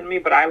idealist in me,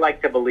 but I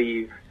like to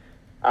believe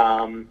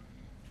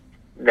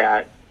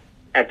that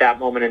at that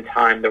moment in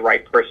time, the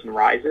right person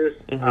rises.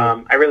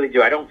 I really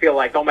do. I don't feel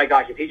like, oh my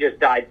gosh, if he just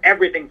died,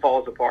 everything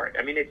falls apart.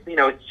 I mean,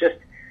 it's just.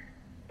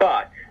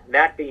 But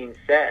that being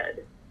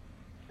said,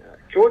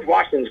 George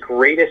Washington's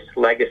greatest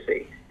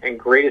legacy and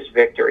greatest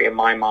victory, in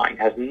my mind,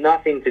 has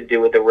nothing to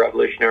do with the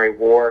Revolutionary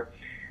War.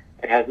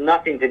 It has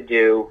nothing to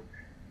do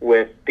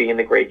with being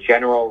the great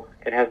general.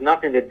 It has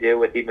nothing to do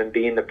with even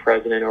being the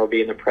president or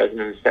being the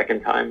president a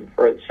second time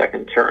for the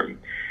second term.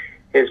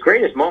 His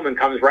greatest moment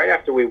comes right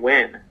after we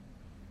win,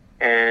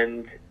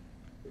 and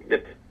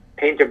the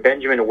painter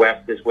Benjamin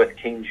West is with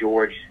King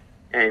George,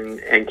 and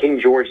King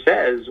George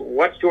says,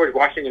 what's George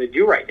Washington going to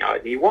do right now?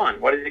 He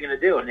won. What is he going to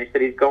do? And they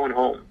said, he's going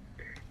home.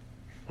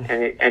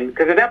 And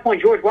because at that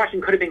point, George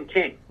Washington could have been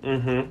king.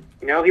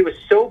 He was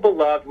so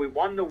beloved. We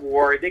won the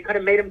war. They could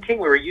have made him king.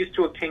 We were used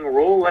to a king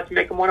rule. Let's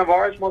make him one of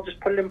ours. We'll just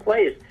put it in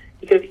place.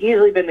 He could have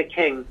easily been the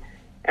king.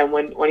 And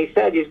when he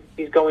said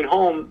he's going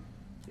home,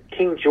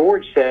 King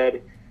George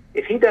said,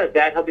 if he does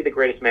that, he'll be the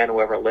greatest man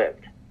who ever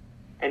lived.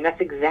 And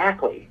that's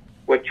exactly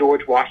what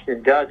George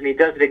Washington does. And he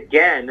does it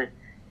again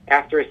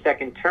after a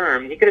second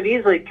term. He could have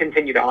easily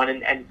continued on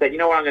and said, you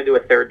know what, I'm going to do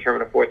a third term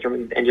and a fourth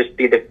term and just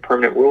be the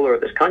permanent ruler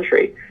of this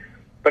country.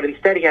 But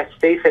instead, he has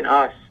faith in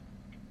us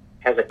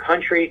as a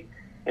country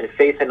and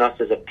faith in us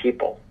as a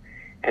people.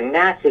 And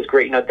that's his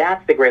great,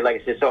 that's the great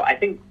legacy. So I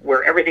think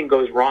where everything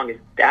goes wrong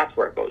that's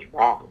where it goes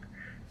wrong.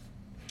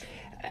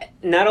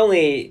 Not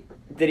only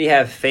did he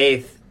have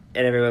faith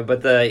in everyone,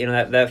 but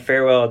that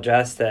farewell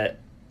address that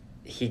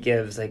he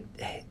gives,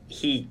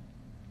 he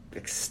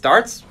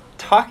starts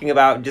talking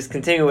about, just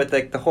continuing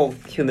with the whole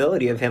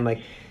humility of him.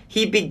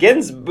 He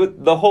begins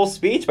with the whole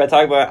speech by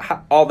talking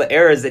about all the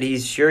errors that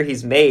he's sure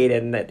he's made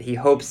and that he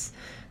hopes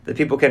that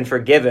people can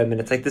forgive him.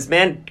 And it's like, this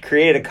man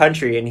created a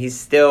country and he's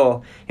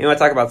still, I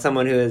talk about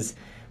someone who is,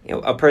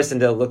 a person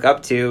to look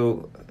up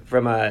to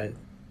from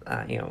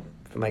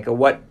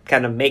what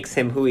kind of makes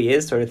him who he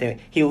is sort of thing.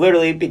 He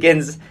literally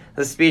begins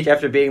the speech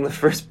after being the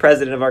first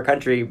president of our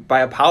country by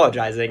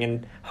apologizing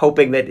and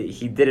hoping that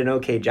he did an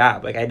okay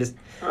job. Well, listen,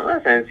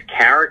 it's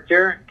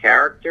character.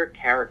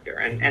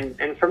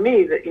 And for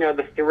me,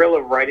 the thrill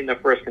of writing the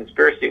first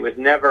conspiracy was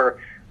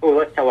never,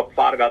 let's tell a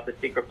plot about the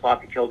secret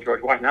plot to kill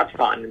George Washington. That's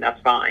fun, and that's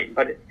fine.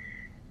 But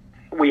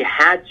we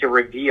had to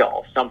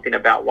reveal something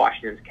about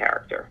Washington's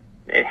character.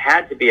 It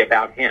had to be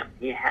about him.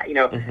 He had,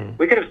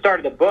 we could have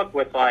started the book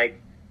with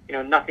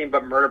nothing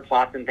but murder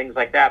plots and things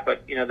like that.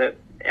 But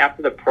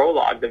after the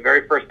prologue, the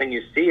very first thing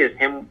you see is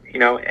him,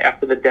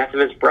 after the death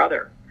of his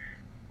brother,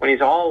 when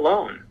he's all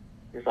alone.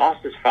 He's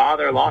lost his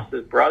father, lost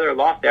his brother,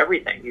 lost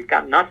everything. He's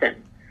got nothing.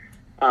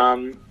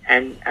 And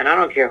I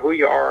don't care who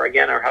you are,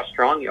 again, or how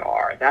strong you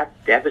are. That's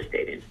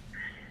devastating.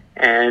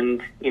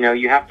 And,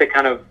 you have to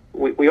kind of,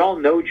 we all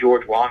know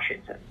George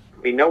Washington.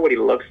 We know what he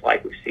looks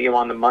like. We see him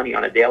on the money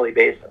on a daily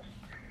basis.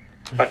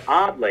 But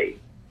oddly,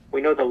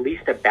 we know the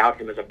least about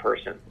him as a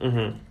person.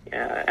 Mm-hmm.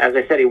 As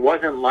I said, he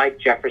wasn't like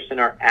Jefferson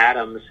or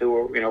Adams, who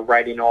were,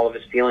 writing all of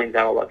his feelings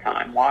out all the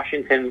time.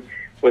 Washington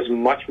was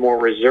much more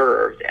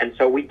reserved, and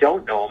so we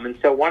don't know him. And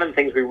so one of the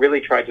things we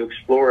really tried to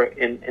explore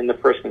in the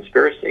first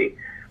conspiracy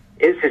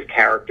is his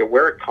character,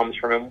 where it comes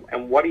from,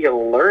 and what do you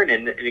learn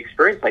in an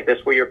experience like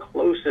this where your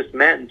closest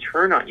men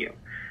turn on you.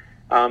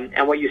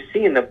 And what you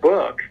see in the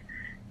book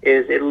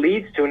is it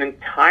leads to an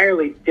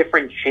entirely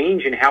different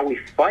change in how we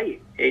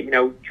fight.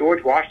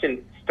 George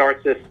Washington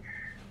starts this,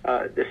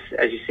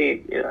 as you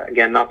see,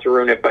 again, not to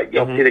ruin it, but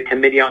you'll see the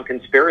Committee on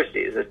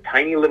Conspiracies, this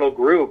tiny little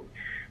group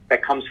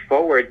that comes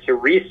forward to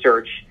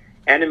research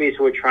enemies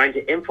who are trying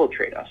to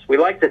infiltrate us. We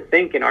like to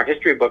think in our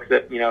history books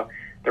that,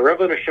 the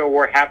Revolutionary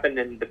War happened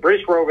and the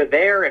British were over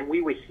there and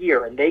we were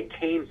here, and they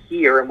came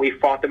here and we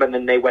fought them and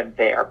then they went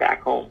there,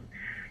 back home.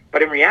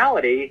 But in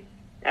reality,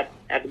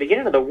 at the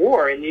beginning of the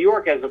war, in New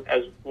York,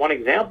 as one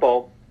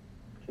example,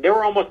 there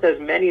were almost as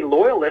many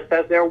loyalists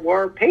as there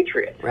were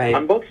patriots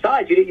on both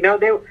sides.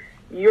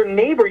 Your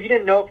neighbor, you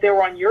didn't know if they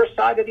were on your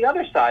side or the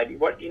other side.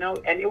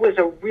 And it was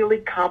a really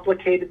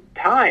complicated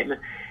time.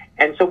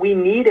 And so we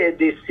needed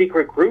these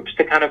secret groups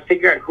to kind of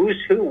figure out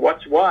who's who,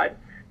 what's what.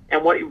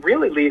 And what it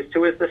really leads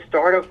to is the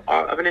start of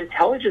an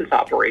intelligence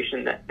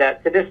operation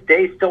that to this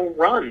day still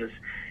runs.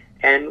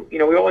 And, we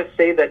always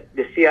say that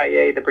the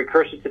CIA, the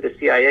precursor to the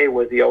CIA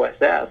was the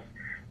OSS,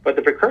 but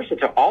the precursor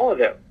to all of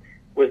it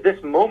was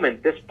this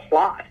moment, this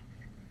plot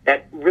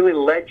that really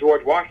led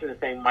George Washington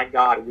saying, my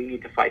God, we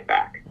need to fight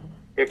back.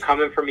 They're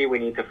coming for me, we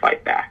need to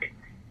fight back.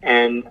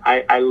 And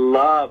I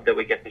love that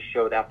we get to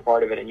show that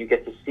part of it, and you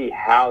get to see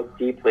how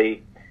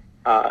deeply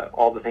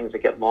all the things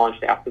that get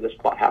launched after this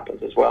plot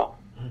happens as well.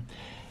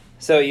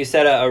 So you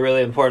said a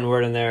really important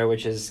word in there,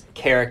 which is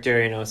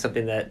character,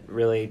 something that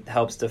really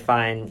helps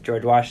define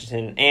George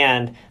Washington.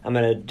 And I'm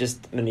going to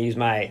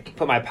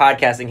put my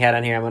podcasting hat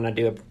on here. I'm going to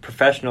do a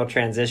professional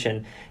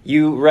transition.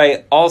 You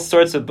write all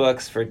sorts of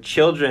books for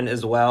children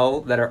as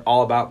well that are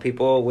all about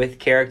people with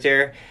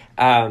character.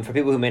 For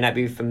people who may not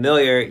be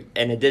familiar,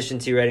 in addition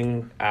to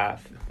writing,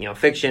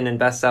 fiction and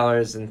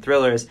bestsellers and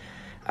thrillers,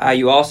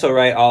 you also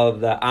write all of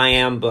the I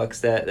Am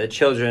books that the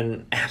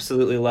children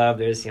absolutely love.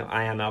 There's,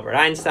 I Am Albert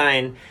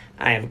Einstein,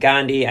 I Am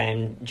Gandhi, I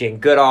Am Jane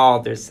Goodall.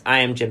 There's I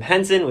Am Jim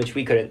Henson, which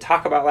we couldn't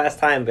talk about last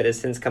time, but has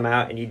since come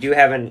out. And you do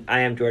have an I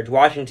Am George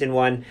Washington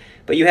one,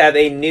 but you have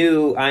a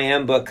new I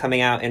Am book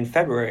coming out in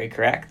February,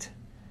 correct?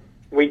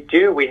 We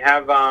do. We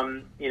have,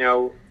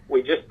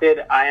 we just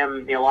did I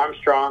Am Neil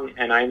Armstrong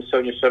and I Am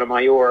Sonia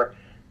Sotomayor,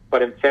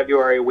 but in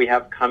February we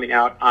have coming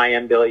out I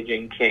Am Billie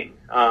Jean King.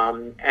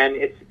 And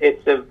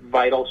it's a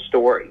vital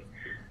story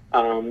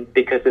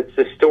because it's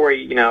a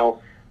story,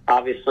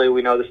 obviously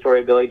we know the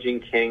story of Billie Jean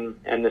King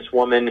and this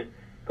woman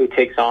who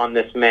takes on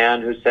this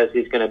man who says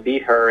he's going to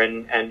beat her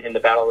and in the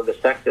battle of the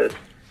sexes.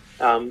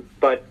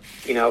 But,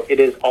 it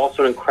is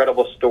also an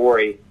incredible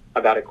story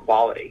about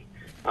equality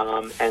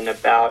and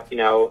about,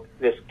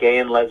 this gay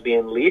and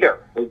lesbian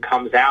leader who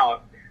comes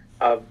out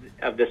of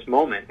this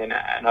moment and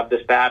of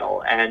this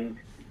battle. And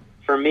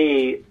for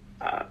me,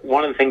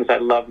 one of the things I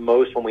love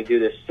most when we do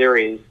this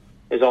series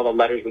is all the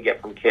letters we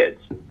get from kids.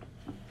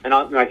 And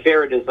my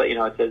favorite is,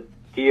 it says,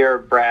 Dear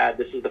Brad,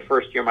 this is the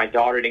first year my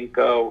daughter didn't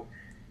go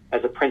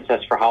as a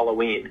princess for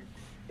Halloween.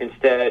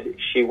 Instead,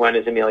 she went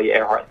as Amelia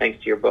Earhart thanks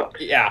to your book.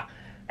 Yeah.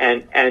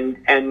 And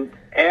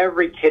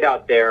every kid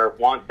out there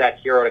wants that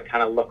hero to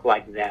kind of look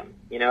like them.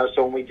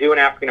 So when we do an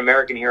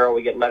African-American hero,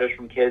 we get letters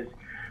from kids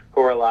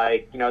who are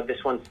like,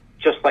 this one's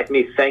just like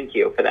me, thank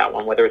you for that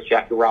one, whether it's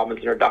Jackie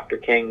Robinson or Dr.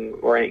 King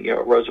or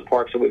Rosa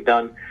Parks that we've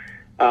done.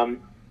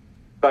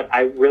 But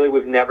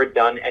we've never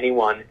done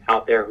anyone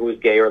out there who is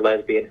gay or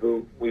lesbian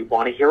who we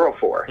want a hero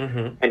for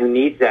and who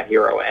needs that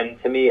hero.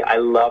 And to me, I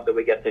love that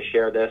we get to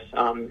share this.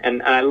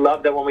 And I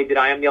love that when we did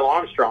I Am Neil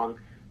Armstrong,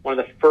 one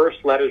of the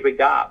first letters we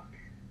got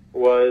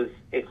was,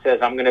 it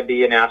says, I'm going to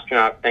be an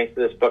astronaut. Thanks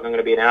to this book, I'm going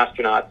to be an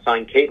astronaut,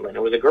 signed Caitlin.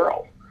 It was a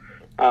girl.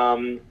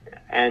 And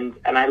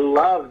I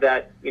love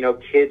that,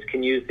 kids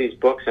can use these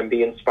books and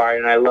be inspired.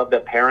 And I love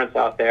that parents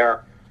out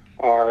there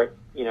are,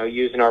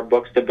 using our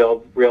books to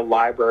build real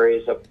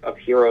libraries of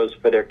heroes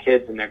for their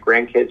kids and their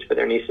grandkids, for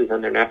their nieces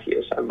and their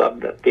nephews. I love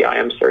that the I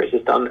Am series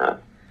has done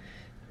that.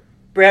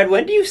 Brad,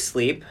 when do you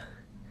sleep?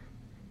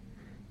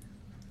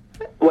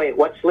 Wait,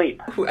 what sleep?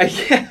 No, the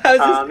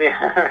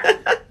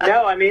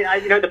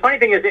funny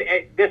thing is,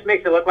 this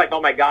makes it look like,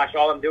 oh my gosh,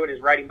 all I'm doing is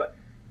writing. But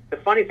the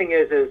funny thing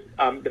is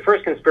the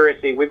first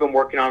conspiracy we've been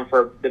working on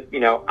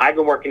I've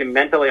been working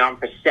mentally on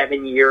for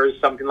 7 years,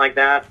 something like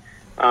that.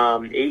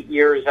 8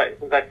 years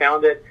since I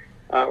found it,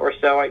 or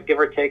so, give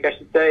or take, I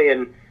should say.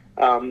 And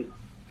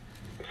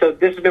so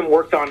this has been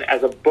worked on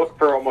as a book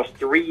for almost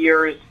 3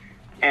 years.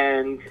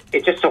 And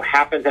it just so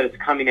happens that it's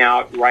coming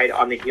out right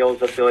on the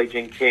heels of Billie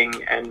Jean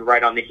King and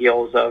right on the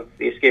heels of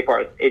The Escape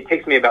Artist. It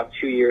takes me about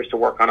 2 years to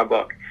work on a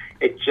book.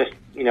 It's just,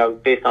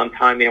 based on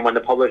timing and when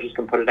the publishers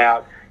can put it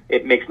out,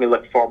 it makes me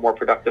look far more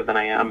productive than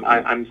I am.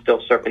 I'm still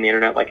surfing the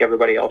internet like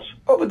everybody else.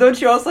 Oh, but don't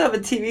you also have a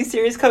TV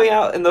series coming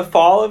out in the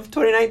fall of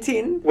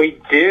 2019? We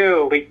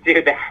do.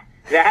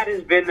 That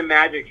has been the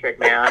magic trick,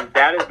 man.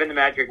 That has been the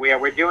magic.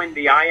 We're doing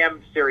the I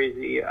Am series.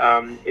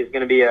 Is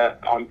going to be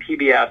on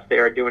PBS. They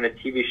are doing a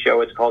TV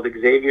show. It's called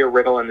Xavier,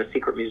 Riddle, and the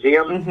Secret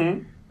Museum.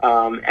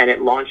 Mm-hmm. And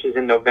it launches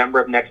in November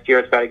of next year.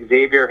 It's about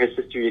Xavier, his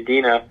sister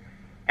Yadina,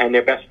 and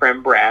their best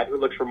friend Brad, who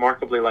looks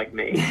remarkably like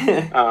me.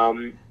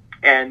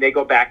 And they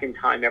go back in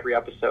time every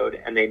episode,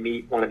 and they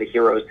meet one of the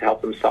heroes to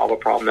help them solve a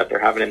problem that they're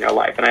having in their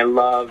life. And I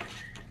love,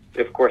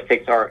 it of course,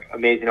 takes our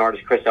amazing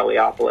artist Chris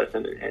Eliopoulos,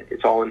 and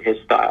it's all in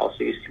his style.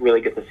 So you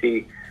really get to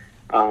see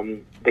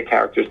the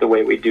characters the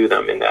way we do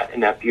them in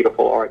that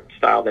beautiful art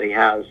style that he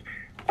has.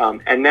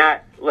 And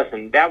that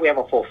we have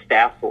a full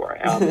staff for.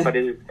 But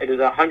it is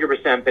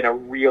 100% been a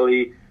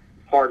really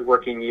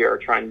hard-working year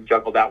trying to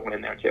juggle that one in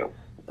there too.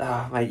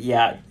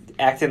 Yeah,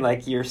 acting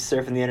like you're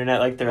surfing the internet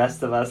like the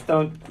rest of us.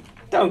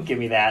 Don't give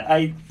me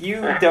that.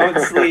 You don't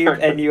sleep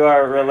and you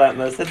are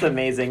relentless. That's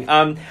amazing.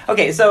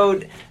 Okay, so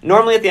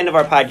normally at the end of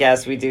our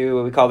podcast, we do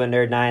what we call the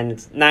Nerd 9.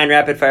 It's 9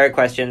 rapid fire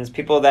questions.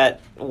 People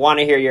that want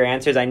to hear your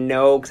answers, I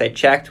know because I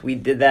checked. We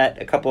did that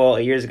a couple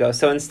of years ago.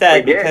 So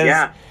instead,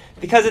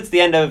 because it's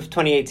the end of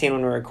 2018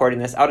 when we're recording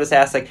this, I'll just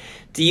ask,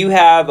 do you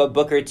have a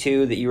book or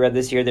two that you read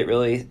this year that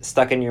really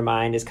stuck in your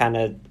mind as kind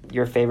of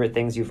your favorite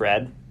things you've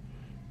read?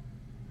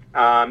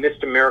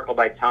 Mr. Miracle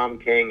by Tom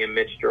King and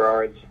Mitch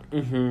Gerards.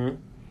 Mm-hmm.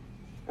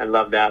 I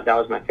love that. That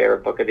was my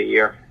favorite book of the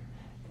year.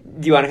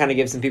 Do you want to kind of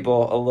give some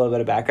people a little bit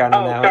of background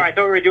on that one? Oh, sorry. I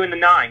thought we were doing the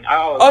 9. We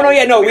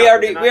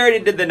already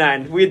did the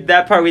 9.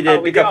 That part we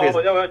did.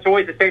 It's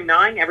always the same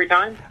 9 every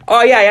time?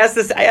 Oh, yeah. I asked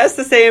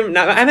the same.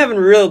 Now, I'm having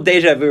real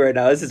deja vu right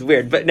now. This is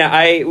weird. But no,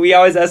 we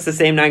always ask the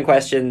same 9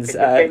 questions. It's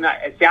the same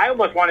 9. See, I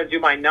almost want to do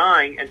my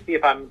 9 and see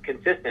if I'm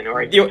consistent,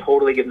 or I just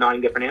totally give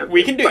 9 different answers.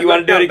 We can do it. You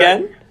want to do it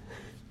again?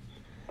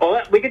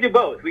 Well, we could do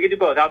both.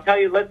 I'll tell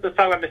you. Let's talk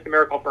about Mr.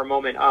 Miracle for a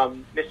moment.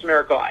 Mr.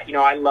 Miracle,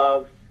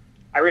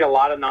 I read a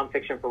lot of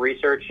nonfiction for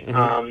research.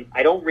 Mm-hmm.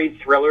 I don't read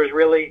thrillers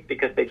really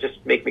because they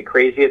just make me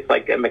crazy. It's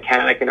like a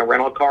mechanic in a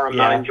rental car. I'm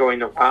not enjoying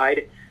the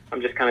ride.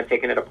 I'm just kind of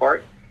taking it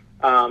apart.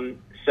 But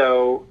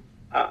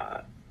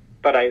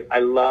I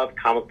love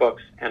comic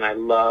books, and I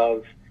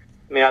love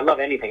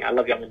anything. I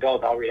love young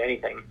adults. I'll read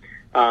anything.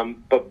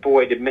 But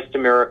boy, did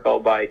Mr. Miracle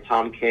by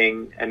Tom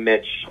King and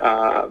Mitch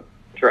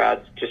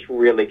Gerards just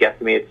really get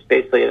to me. It's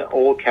basically an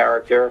old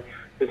character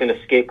who's an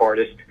escape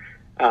artist,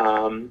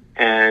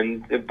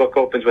 and the book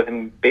opens with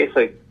him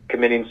basically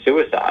committing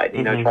suicide.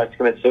 Tries to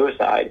commit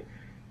suicide.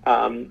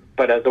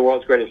 But as the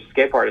world's greatest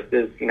escape artist,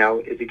 is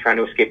he trying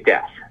to escape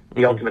death,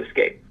 the ultimate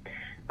escape?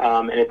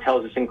 And it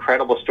tells this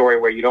incredible story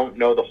where you don't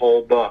know the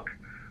whole book.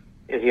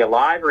 Is he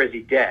alive or is he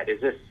dead? Is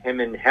this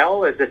him in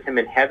hell? Is this him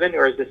in heaven?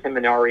 Or is this him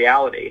in our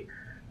reality?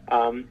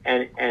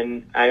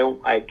 And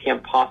I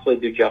can't possibly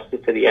do justice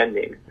to the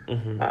ending.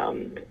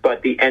 Mm-hmm.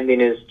 But the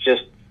ending is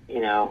just,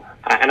 and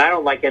I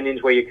don't like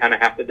endings where you kind of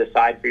have to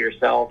decide for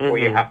yourself, where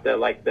you have to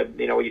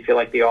where you feel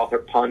like the author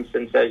punts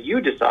and says,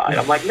 you decide.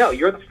 I'm like, no,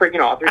 you're the freaking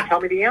author.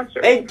 Tell me the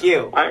answer. Thank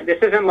you.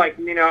 This isn't like,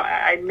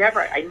 I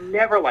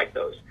never like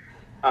those.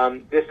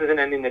 This is an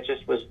ending that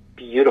just was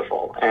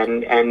beautiful.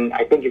 And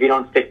I think if you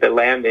don't stick the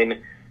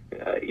landing,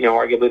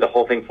 arguably the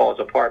whole thing falls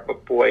apart.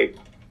 But boy,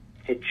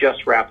 it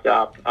just wrapped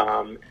up,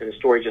 and the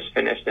story just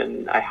finished,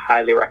 and I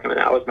highly recommend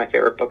that. It was my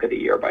favorite book of the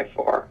year by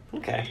far.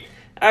 Okay.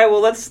 All right,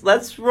 well,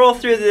 let's roll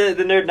through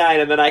the Nerd 9,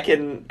 and then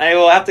I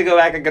will have to go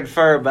back and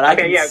confirm, but I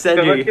can send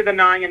you... So let's do the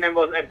 9, and then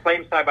we'll play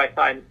them side by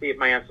side and see if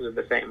my answers are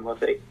the same. We'll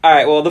see. All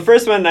right, well, the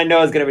first one I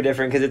know is going to be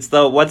different, because it's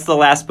what's the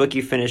last book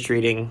you finished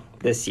reading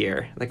this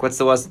year? What's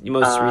the you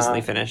most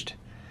recently finished?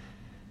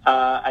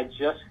 I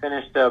just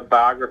finished a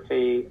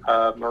biography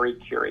of Marie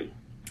Curie.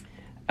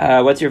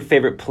 What's your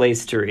favorite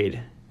place to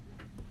read?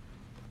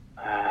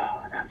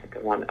 That's a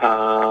good one.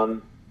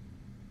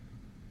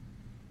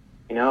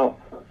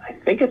 I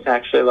think it's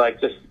actually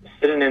just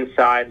sitting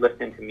inside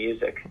listening to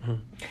music.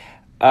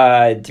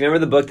 Mm-hmm. Do you remember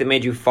the book that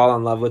made you fall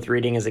in love with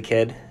reading as a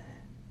kid?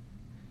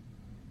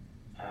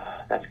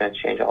 That's going to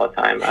change all the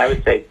time. I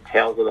would say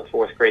Tales of the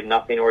Fourth Grade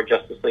Nothing or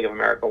Justice League of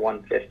America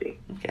 150.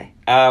 Okay.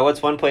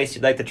 What's one place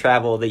you'd like to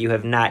travel that you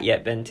have not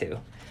yet been to?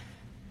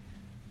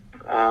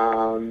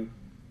 I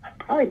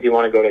probably do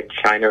want to go to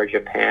China or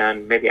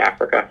Japan, maybe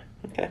Africa.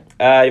 Okay.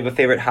 Do you have a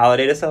favorite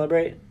holiday to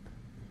celebrate?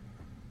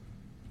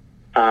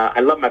 I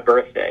love my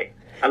birthday.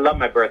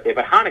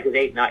 But Hanukkah's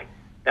 8 nights.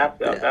 That's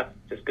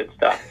just good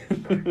stuff.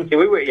 See,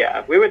 we were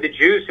the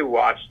Jews who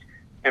watched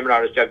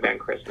Emerald's Jug Band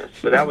Christmas.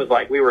 So that was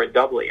we were a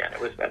doubly in. It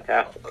was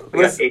fantastic.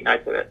 We got 8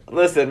 nights of it.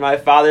 Listen, my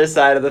father's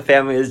side of the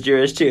family is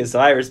Jewish too, so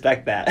I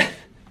respect that.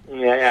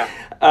 Yeah.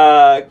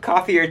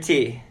 Coffee or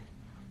tea?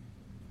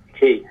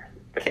 Tea.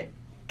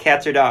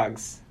 Cats or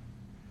dogs?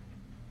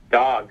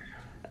 Dogs.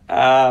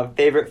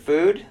 Favorite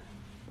food?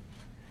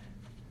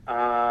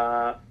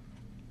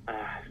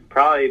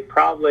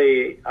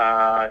 Probably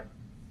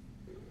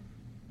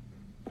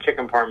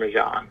chicken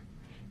parmesan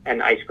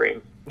and ice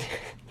cream.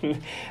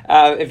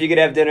 If you could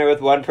have dinner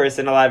with one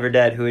person, alive or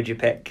dead, who would you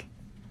pick?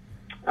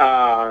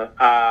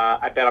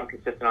 I bet I'm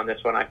consistent on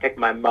this one. I picked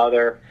my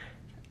mother,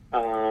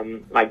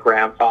 my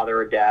grandfather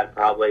or dad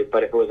probably,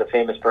 but if it was a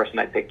famous person,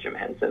 I'd pick Jim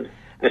Henson,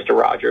 Mr.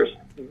 Rogers.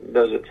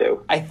 Those are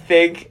two. I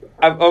think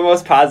I'm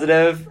almost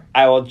positive.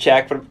 I will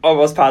check, but I'm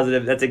almost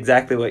positive that's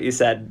exactly what you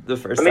said the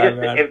first time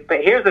around.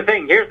 But here's the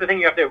thing. Here's the thing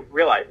you have to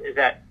realize is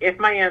that if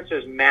my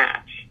answers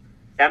match,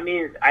 that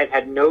means I've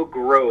had no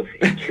growth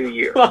in 2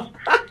 years.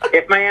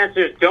 If my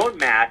answers don't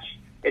match,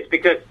 it's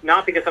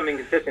not because I'm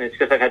inconsistent. It's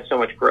because I've had so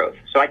much growth.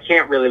 So I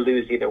can't really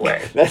lose either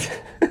way. All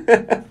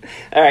right,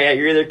 yeah,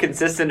 you're either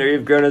consistent or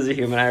you've grown as a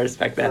human. I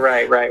respect that.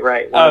 Right.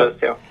 One of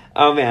those two.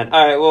 Oh, man.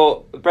 All right,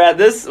 well, Brad,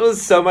 this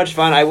was so much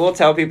fun. I will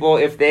tell people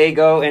if they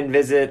go and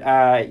visit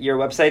your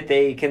website,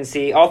 they can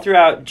see all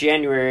throughout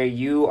January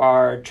you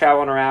are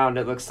traveling around,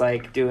 it looks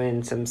like,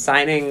 doing some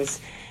signings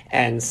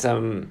and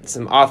some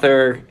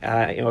author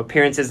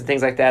appearances and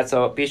things like that.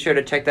 So be sure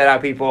to check that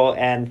out, people.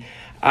 And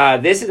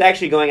this is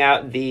actually going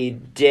out the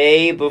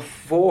day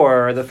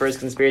before the first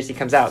conspiracy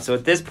comes out. So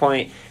at this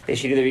point, they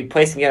should either be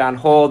placing it on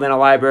hold in a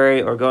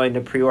library or going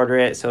to pre-order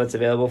it so it's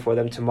available for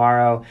them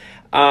tomorrow.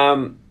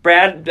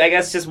 Brad, I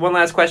guess just one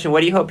last question. What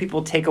do you hope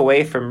people take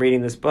away from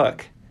reading this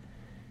book?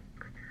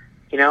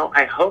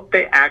 I hope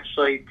they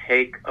actually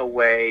take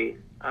away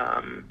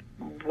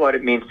what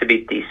it means to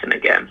be decent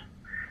again.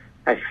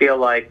 I feel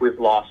like we've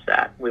lost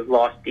that. We've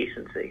lost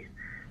decency.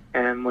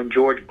 And when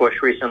George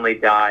Bush recently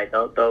died,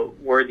 the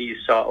word that you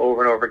saw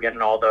over and over again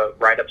in all the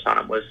write-ups on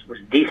him was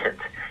decent.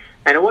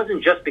 And it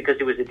wasn't just because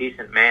he was a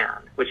decent man,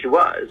 which he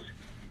was,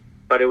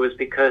 but it was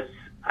because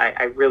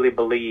I really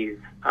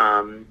believe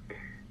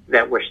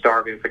that we're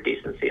starving for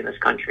decency in this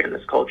country and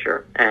this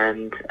culture.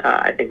 And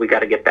I think we got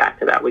to get back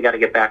to that. We got to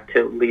get back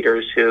to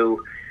leaders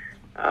who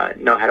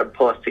know how to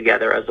pull us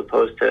together as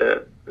opposed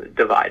to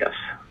divide us.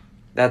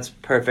 That's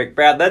perfect.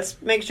 Brad, let's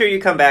make sure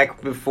you come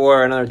back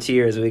before another 2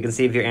 years so we can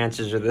see if your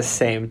answers are the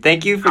same.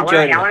 Thank you for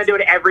joining us. I want to do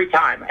it every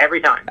time.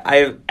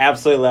 I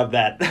absolutely love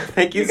that.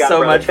 Thank you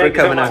so much for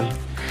coming on.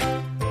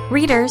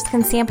 Readers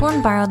can sample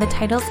and borrow the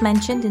titles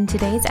mentioned in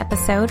today's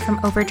episode from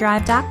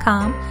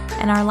Overdrive.com,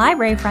 and our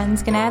library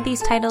friends can add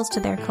these titles to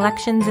their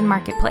collections and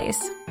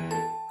marketplace.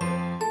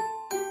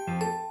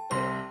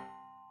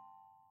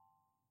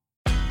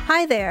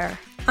 Hi there,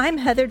 I'm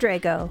Heather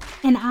Drago.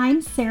 And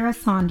I'm Sarah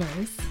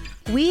Saunders.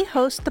 We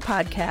host the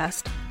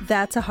podcast,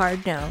 That's a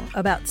Hard No,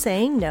 about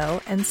saying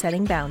no and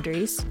setting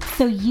boundaries.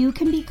 So you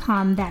can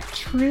become that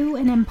true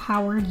and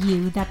empowered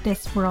you that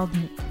this world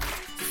needs.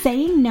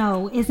 Saying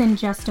no isn't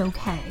just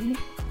okay.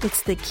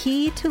 It's the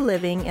key to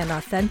living an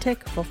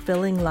authentic,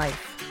 fulfilling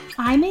life.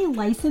 I'm a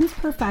licensed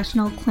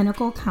professional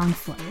clinical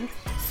counselor,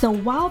 so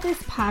while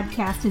this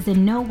podcast is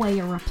in no way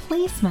a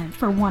replacement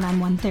for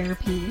one-on-one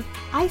therapy,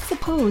 I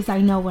suppose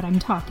I know what I'm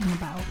talking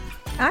about.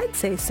 I'd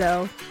say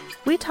so.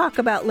 We talk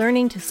about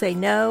learning to say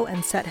no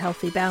and set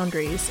healthy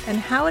boundaries and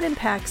how it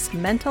impacts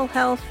mental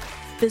health,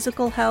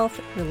 physical health,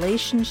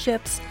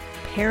 relationships,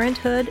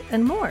 parenthood,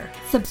 and more.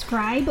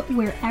 Subscribe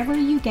wherever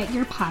you get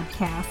your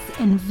podcasts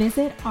and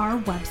visit our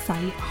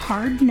website,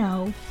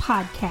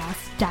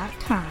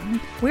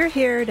 hardnopodcast.com. We're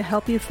here to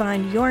help you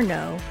find your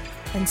no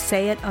and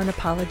say it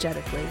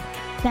unapologetically.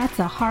 That's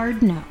a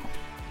hard no.